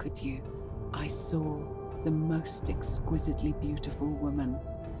to look at you, I saw the most exquisitely beautiful woman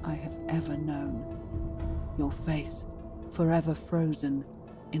I have ever known. Your face, forever frozen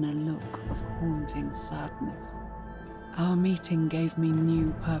in a look of haunting sadness. Our meeting gave me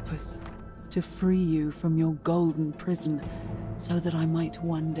new purpose, to free you from your golden prison, so that I might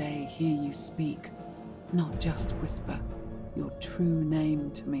one day hear you speak, not just whisper your true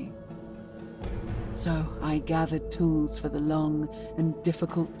name to me. So I gathered tools for the long and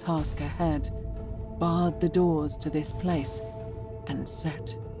difficult task ahead, barred the doors to this place, and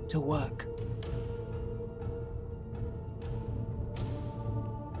set to work.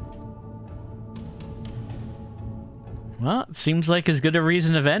 Well, it seems like as good a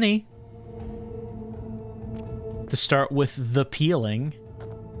reason of any to start with the peeling.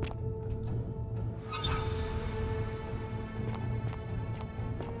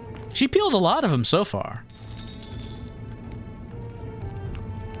 She peeled a lot of them so far.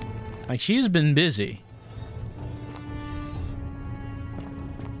 Like, she's been busy.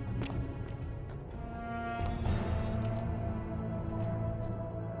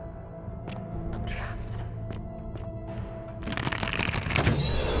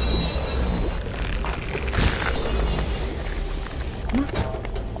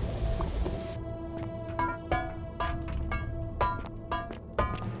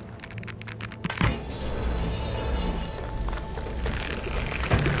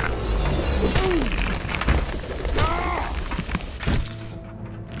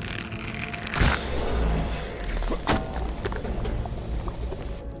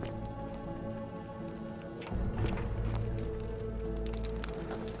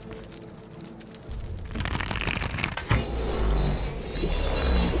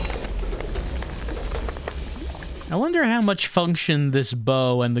 I wonder how much function this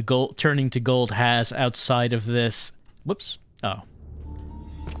bow and the gold turning to gold has outside of this. Whoops. Oh.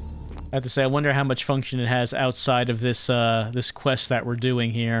 I have to say, I wonder how much function it has outside of this this quest that we're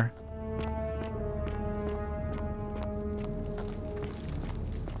doing here.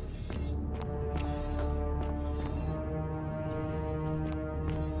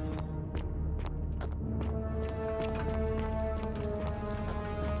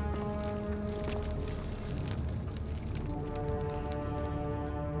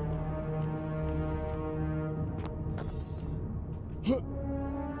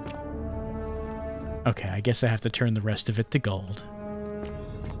 Okay, I guess I have to turn the rest of it to gold.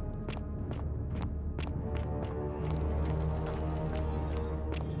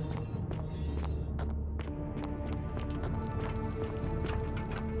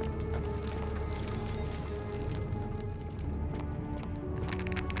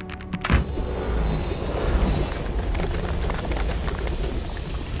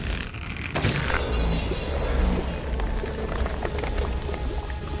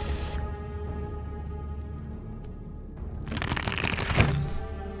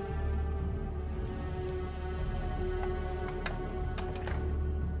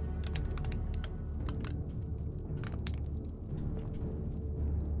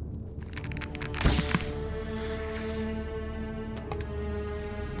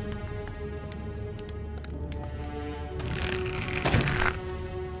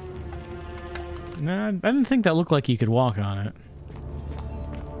 No, I didn't think that looked like you could walk on it.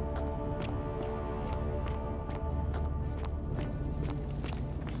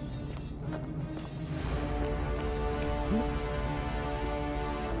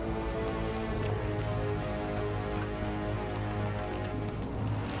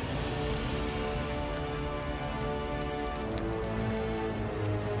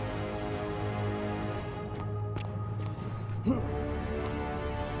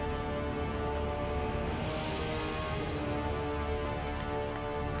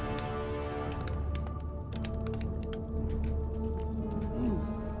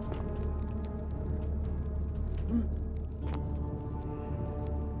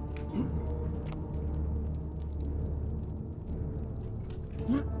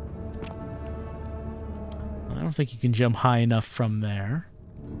 I don't think you can jump high enough from there.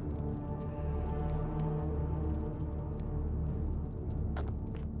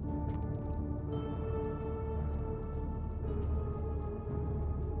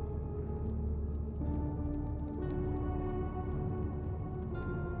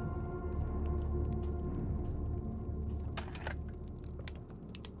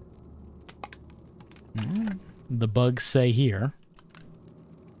 The bugs say here.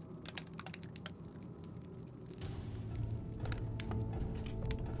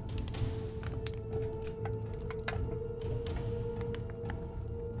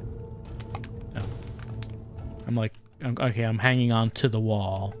 Okay, I'm hanging on to the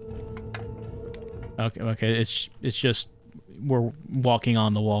wall. Okay, it's just we're walking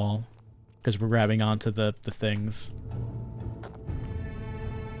on the wall because we're grabbing onto the things.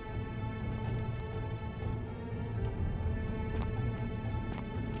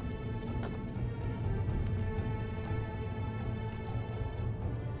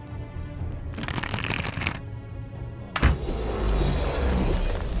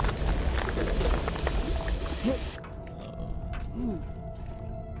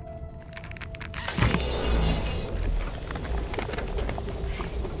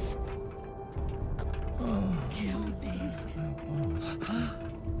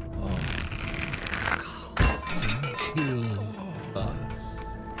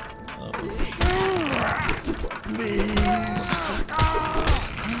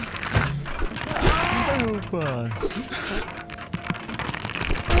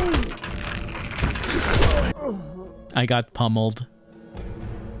 I got pummeled.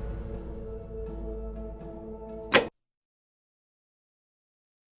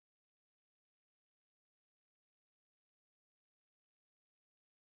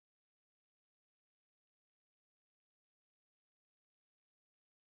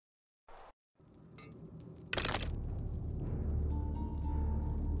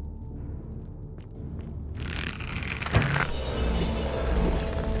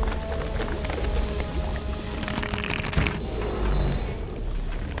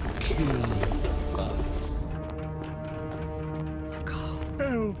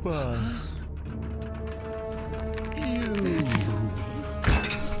 Help us. You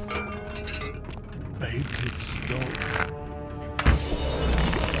make it stop.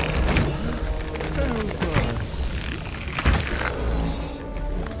 Help us.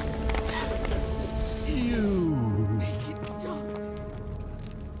 You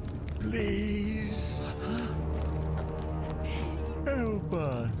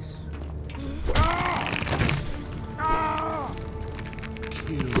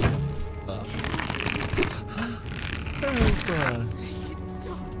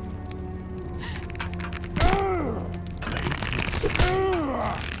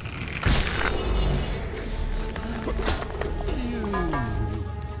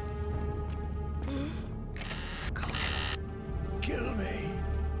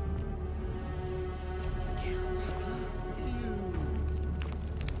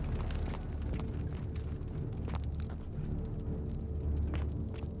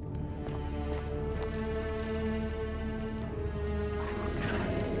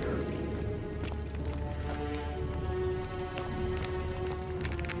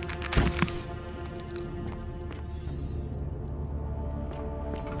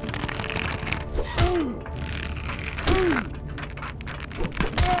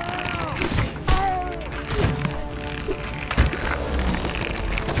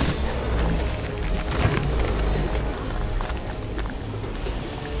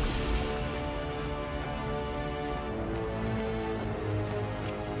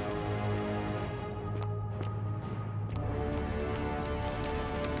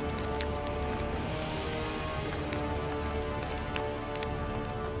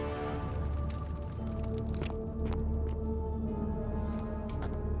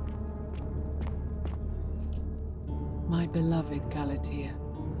beloved Galatea,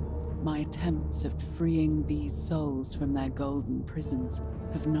 my attempts at freeing these souls from their golden prisons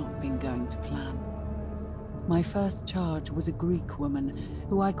have not been going to plan. My first charge was a Greek woman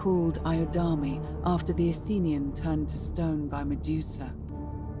who I called Iodame after the Athenian turned to stone by Medusa.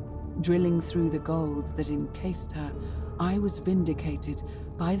 Drilling through the gold that encased her, I was vindicated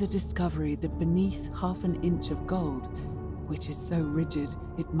by the discovery that beneath half an inch of gold, which is so rigid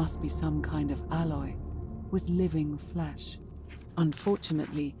it must be some kind of alloy, was living flesh.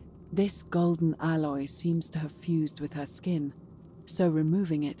 Unfortunately, this golden alloy seems to have fused with her skin, so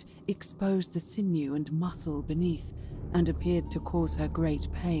removing it exposed the sinew and muscle beneath and appeared to cause her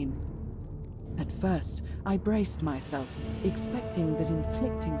great pain. At first, I braced myself, expecting that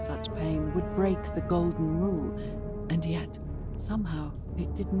inflicting such pain would break the golden rule, and yet, somehow,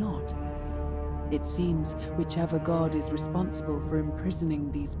 it did not. It seems whichever god is responsible for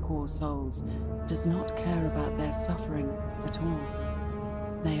imprisoning these poor souls does not care about their suffering at all.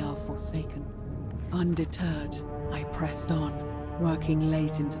 They are forsaken. Undeterred, I pressed on, working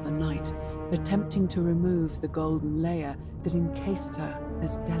late into the night, attempting to remove the golden layer that encased her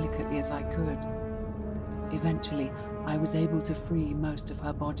as delicately as I could. Eventually, I was able to free most of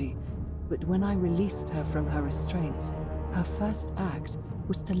her body, but when I released her from her restraints, her first act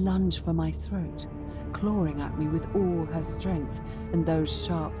was to lunge for my throat, clawing at me with all her strength and those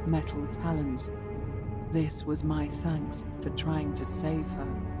sharp metal talons. This was my thanks for trying to save her.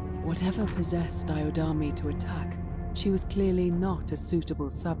 Whatever possessed Iodame to attack, she was clearly not a suitable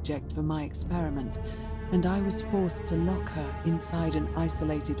subject for my experiment, and I was forced to lock her inside an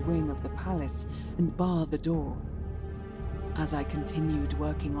isolated wing of the palace and bar the door. As I continued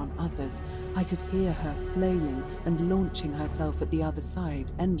working on others, I could hear her flailing and launching herself at the other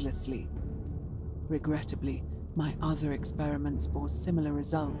side endlessly. Regrettably, my other experiments bore similar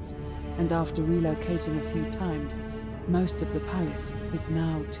results, and after relocating a few times, most of the palace is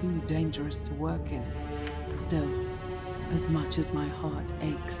now too dangerous to work in. Still, as much as my heart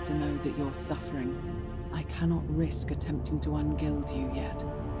aches to know that you're suffering, I cannot risk attempting to ungild you yet.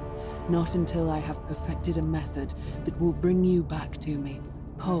 Not until I have perfected a method that will bring you back to me,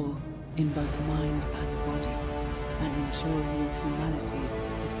 whole in both mind and body, and ensuring your humanity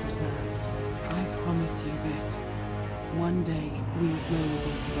is preserved. I promise you this. One day we will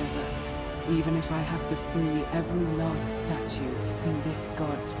be together, even if I have to free every last statue in this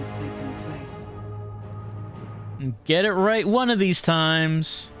god's forsaken place. Get it right one of these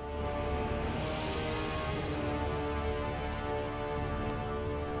times.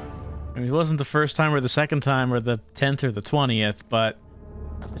 I mean, it wasn't the first time or the second time or the 10th or the 20th, but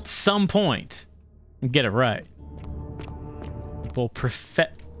at some point, get it right. We'll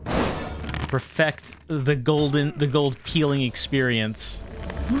perfect the gold peeling experience.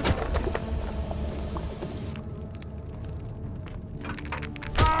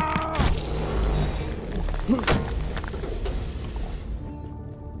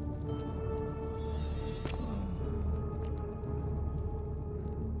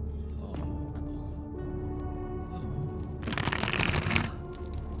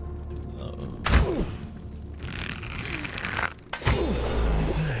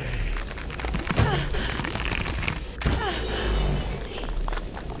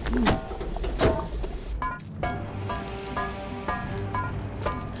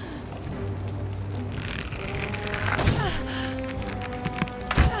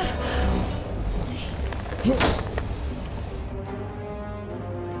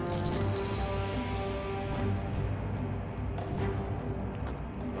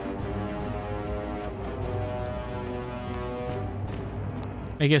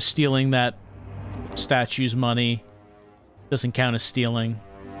 I guess stealing that statue's money doesn't count as stealing.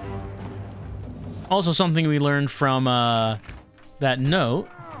 Also, something we learned from that note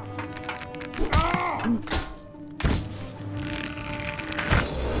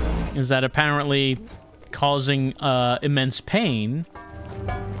is that apparently causing immense pain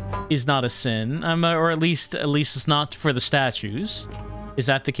is not a sin, or at least it's not for the statues. Is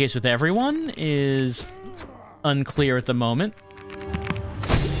that the case with everyone? Is unclear at the moment.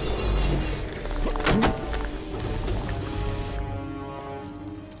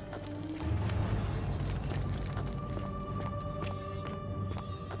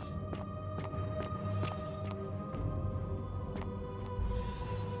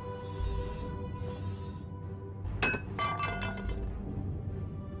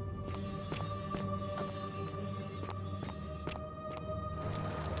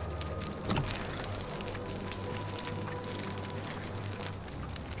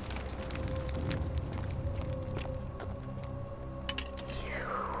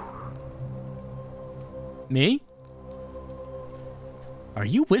 Me? Are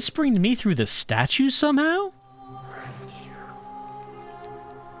you whispering to me through the statues somehow?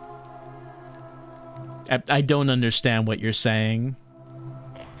 I don't understand what you're saying.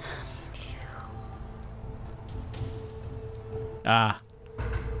 Ah.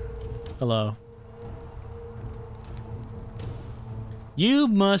 Hello. You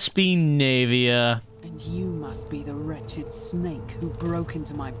must be Navia. And you must be the wretched snake who broke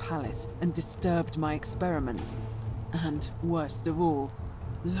into my palace and disturbed my experiments. And worst of all,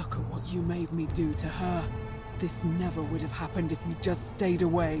 look at what you made me do to her. This never would have happened if you just stayed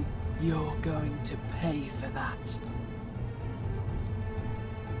away. You're going to pay for that.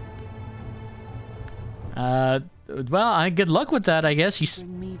 Well, good luck with that, I guess.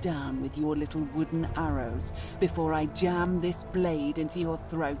 Bring me down with your little wooden arrows before I jam this blade into your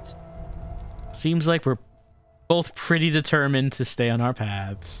throat. Seems like we're both pretty determined to stay on our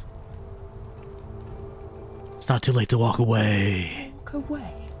paths. It's not too late to walk away. Walk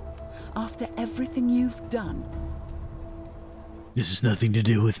away? After everything you've done? This has nothing to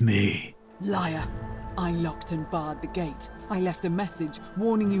do with me. Liar! I locked and barred the gate. I left a message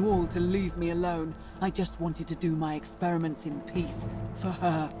warning you all to leave me alone. I just wanted to do my experiments in peace for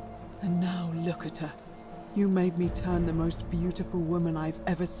her. And now look at her. You made me turn the most beautiful woman I've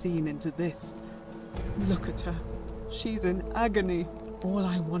ever seen into this. Look at her. She's in agony. All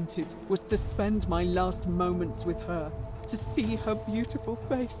I wanted was to spend my last moments with her, to see her beautiful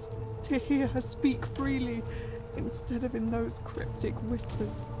face, to hear her speak freely, instead of in those cryptic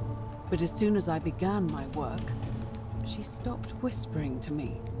whispers. But as soon as I began my work, she stopped whispering to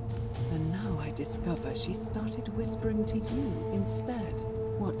me. And now I discover she started whispering to you instead.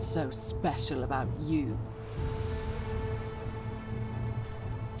 What's so special about you?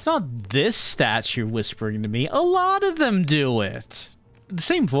 It's not this statue whispering to me. A lot of them do it. The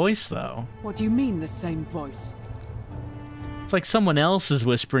same voice, though. What do you mean, the same voice? It's like someone else is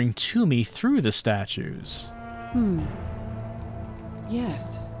whispering to me through the statues.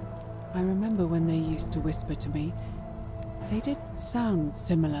 Yes. I remember when they used to whisper to me. They did sound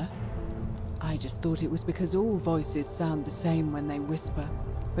similar. I just thought it was because all voices sound the same when they whisper.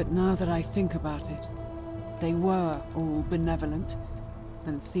 But now that I think about it, they were all benevolent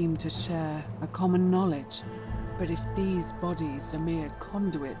and seemed to share a common knowledge. But if these bodies are mere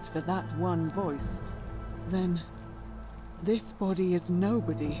conduits for that one voice, then this body is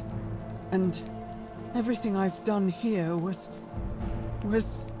nobody. And everything I've done here was...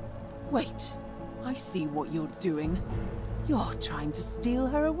 Wait, I see what you're doing. You're trying to steal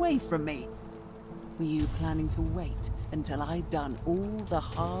her away from me. Were you planning to wait until I'd done all the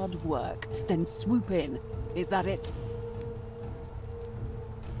hard work, then swoop in? Is that it?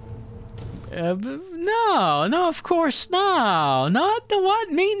 No, of course, no. Not the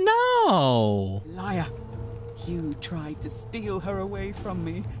what? Me? No. Liar. You tried to steal her away from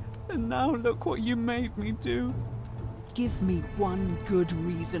me, and now look what you made me do. Give me one good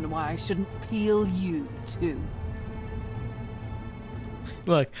reason why I shouldn't peel you, too.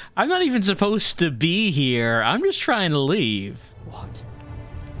 Look, I'm not even supposed to be here. I'm just trying to leave. What?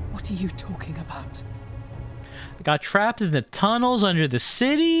 What are you talking about? I got trapped in the tunnels under the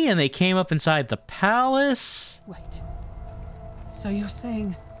city, and they came up inside the palace. Wait. So you're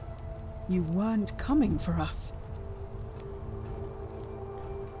saying you weren't coming for us?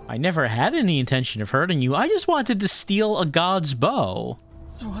 I never had any intention of hurting you. I just wanted to steal a god's bow.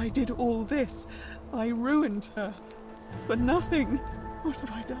 So I did all this. I ruined her. For nothing. What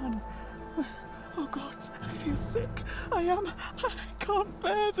have I done? Oh God, I feel sick. I can't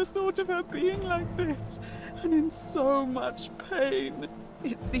bear the thought of her being like this. And in so much pain.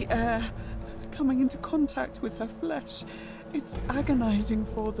 It's the air coming into contact with her flesh. It's agonizing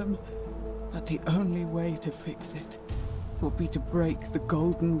for them. But the only way to fix it will be to break the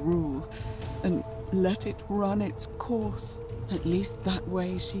golden rule and let it run its course. At least that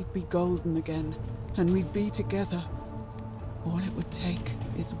way she'd be golden again, and we'd be together. All it would take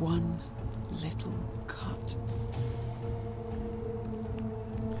is one little cut.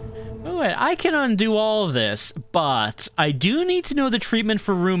 Oh, wait, I can undo all of this, but I do need to know the treatment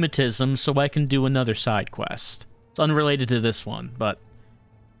for rheumatism so I can do another side quest. It's unrelated to this one, but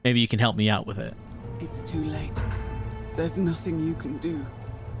maybe you can help me out with it. It's too late. There's nothing you can do.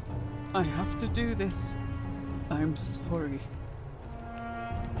 I have to do this. I'm sorry.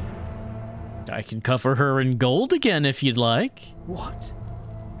 I can cover her in gold again if you'd like. What?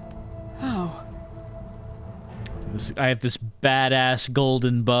 How? I have this badass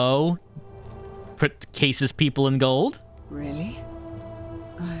golden bow. Cases people in gold. Really?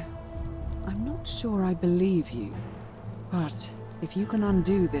 I'm not sure I believe you. But if you can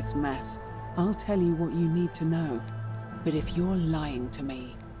undo this mess, I'll tell you what you need to know. But if you're lying to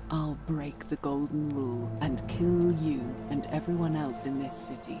me, I'll break the golden rule and kill you and everyone else in this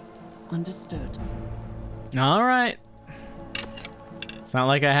city. Understood? All right. It's not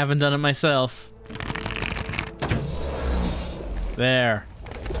like I haven't done it myself. There.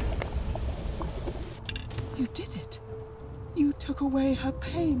 You did it. You took away her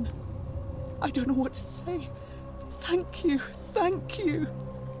pain. I don't know what to say. Thank you. Thank you.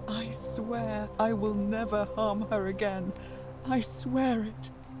 I swear I will never harm her again. I swear it.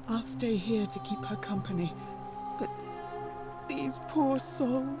 I'll stay here to keep her company. But these poor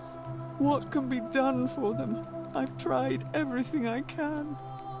souls, what can be done for them? I've tried everything I can.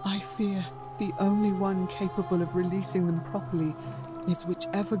 I fear the only one capable of releasing them properly is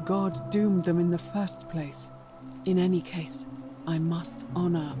whichever god doomed them in the first place. In any case, I must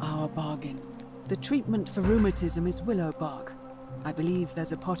honor our bargain. The treatment for rheumatism is willow bark. I believe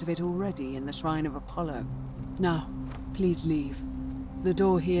there's a pot of it already in the Shrine of Apollo. Now, please leave. The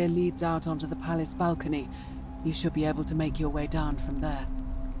door here leads out onto the palace balcony. You should be able to make your way down from there.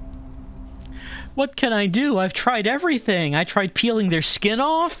 What can I do? I've tried everything. I tried peeling their skin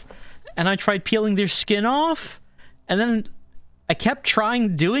off, and I tried peeling their skin off, and then I kept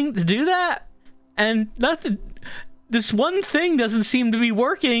trying to do that, and nothing. This one thing doesn't seem to be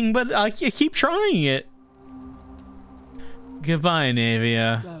working, but I keep trying it. Goodbye,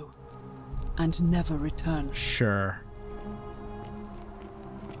 Navia. Go. And never return. Sure.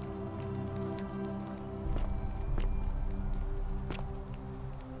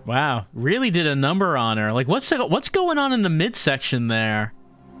 Wow, really did a number on her. Like, what's going on in the midsection there?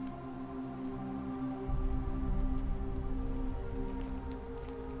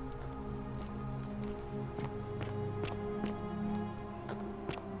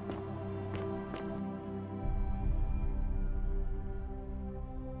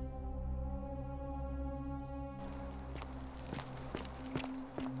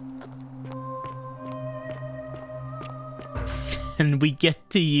 And we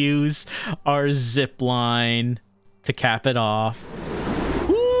get to use our zip line to cap it off.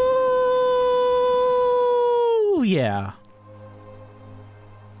 Woo! Yeah.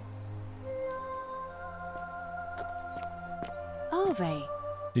 Harvey.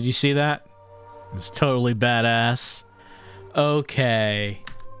 Did you see that? It's totally badass. Okay.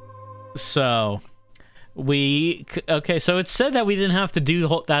 So, so it said that we didn't have to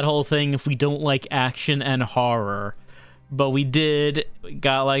do that whole thing if we don't like action and horror. But we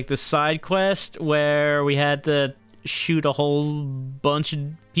got like the side quest where we had to shoot a whole bunch of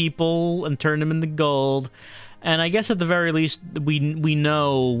people and turn them into gold. And I guess at the very least, we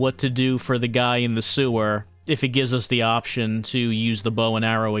know what to do for the guy in the sewer if it gives us the option to use the bow and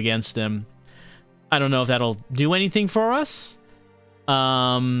arrow against him. I don't know if that'll do anything for us.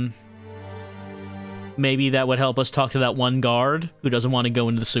 Maybe that would help us talk to that one guard who doesn't want to go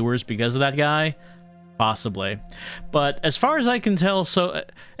into the sewers because of that guy. Possibly. But as far as I can tell,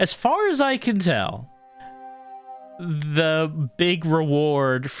 the big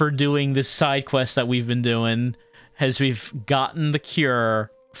reward for doing this side quest that we've been doing we've gotten the cure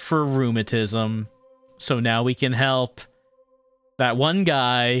for rheumatism. So now we can help that one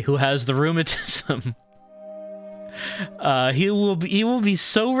guy who has the rheumatism. He will be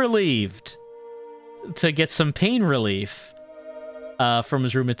so relieved to get some pain relief from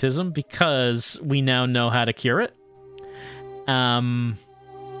his rheumatism because we now know how to cure it.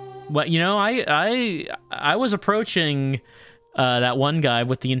 But you know, I was approaching that one guy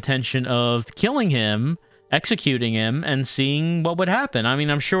with the intention of killing him, executing him, and seeing what would happen. I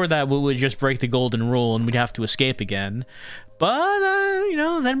mean, I'm sure that we would just break the golden rule and we'd have to escape again. But you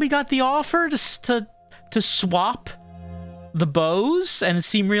know, then we got the offer to swap the bows, and it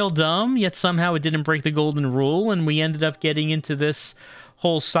seemed real dumb, yet somehow it didn't break the golden rule, and we ended up getting into this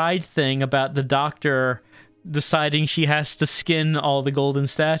whole side thing about the doctor deciding she has to skin all the golden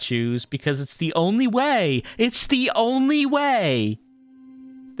statues because it's the only way. It's the only way.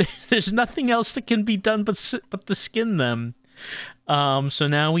 There's nothing else that can be done but to skin them. So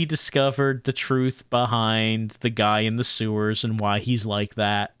now we discovered the truth behind the guy in the sewers and why he's like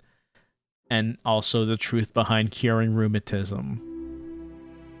that. And also the truth behind curing rheumatism.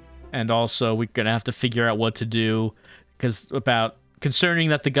 And also, we're going to have to figure out what to do concerning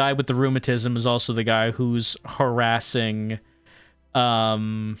that the guy with the rheumatism is also the guy who's harassing,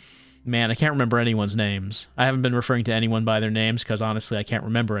 man, I can't remember anyone's names. I haven't been referring to anyone by their names because honestly, I can't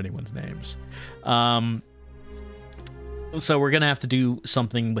remember anyone's names. So we're going to have to do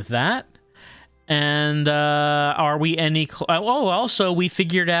something with that. And are we any... also, we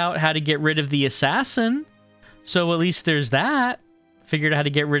figured out how to get rid of the assassin. So at least there's that. Figured out how to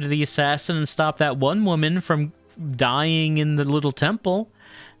get rid of the assassin and stop that one woman from dying in the little temple.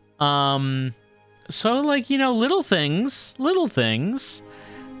 So, like, you know, little things.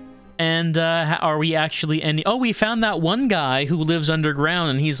 And are we actually any... Oh, we found that one guy who lives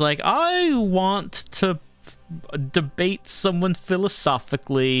underground, and he's like, I want to debate someone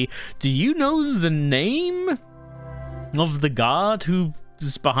philosophically. Do you know the name of the god who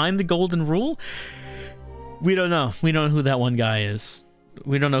is behind the golden rule? We don't know. We don't know who that one guy is.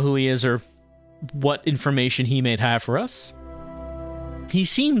 We don't know who he is or what information he may have for us. He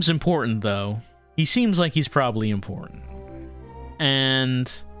seems important, though. He seems like he's probably important.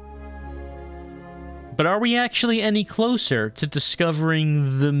 But are we actually any closer to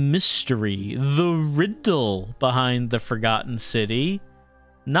discovering the mystery, the riddle behind the Forgotten City?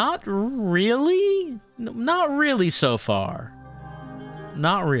 Not really. Not really so far.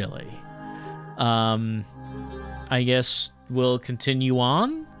 Not really. I guess we'll continue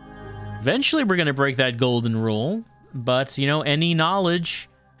on. Eventually we're going to break that golden rule. But, you know, any knowledge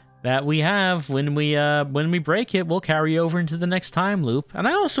that we have when we break it, we'll carry over into the next time loop. And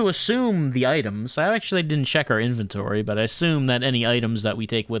I also assume the items. I actually didn't check our inventory, but I assume that any items that we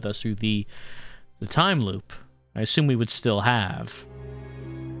take with us through the time loop, I assume we would still have.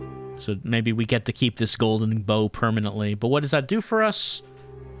 So maybe we get to keep this golden bow permanently. But what does that do for us?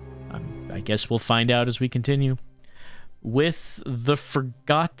 I guess we'll find out as we continue with the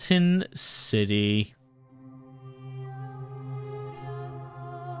Forgotten City.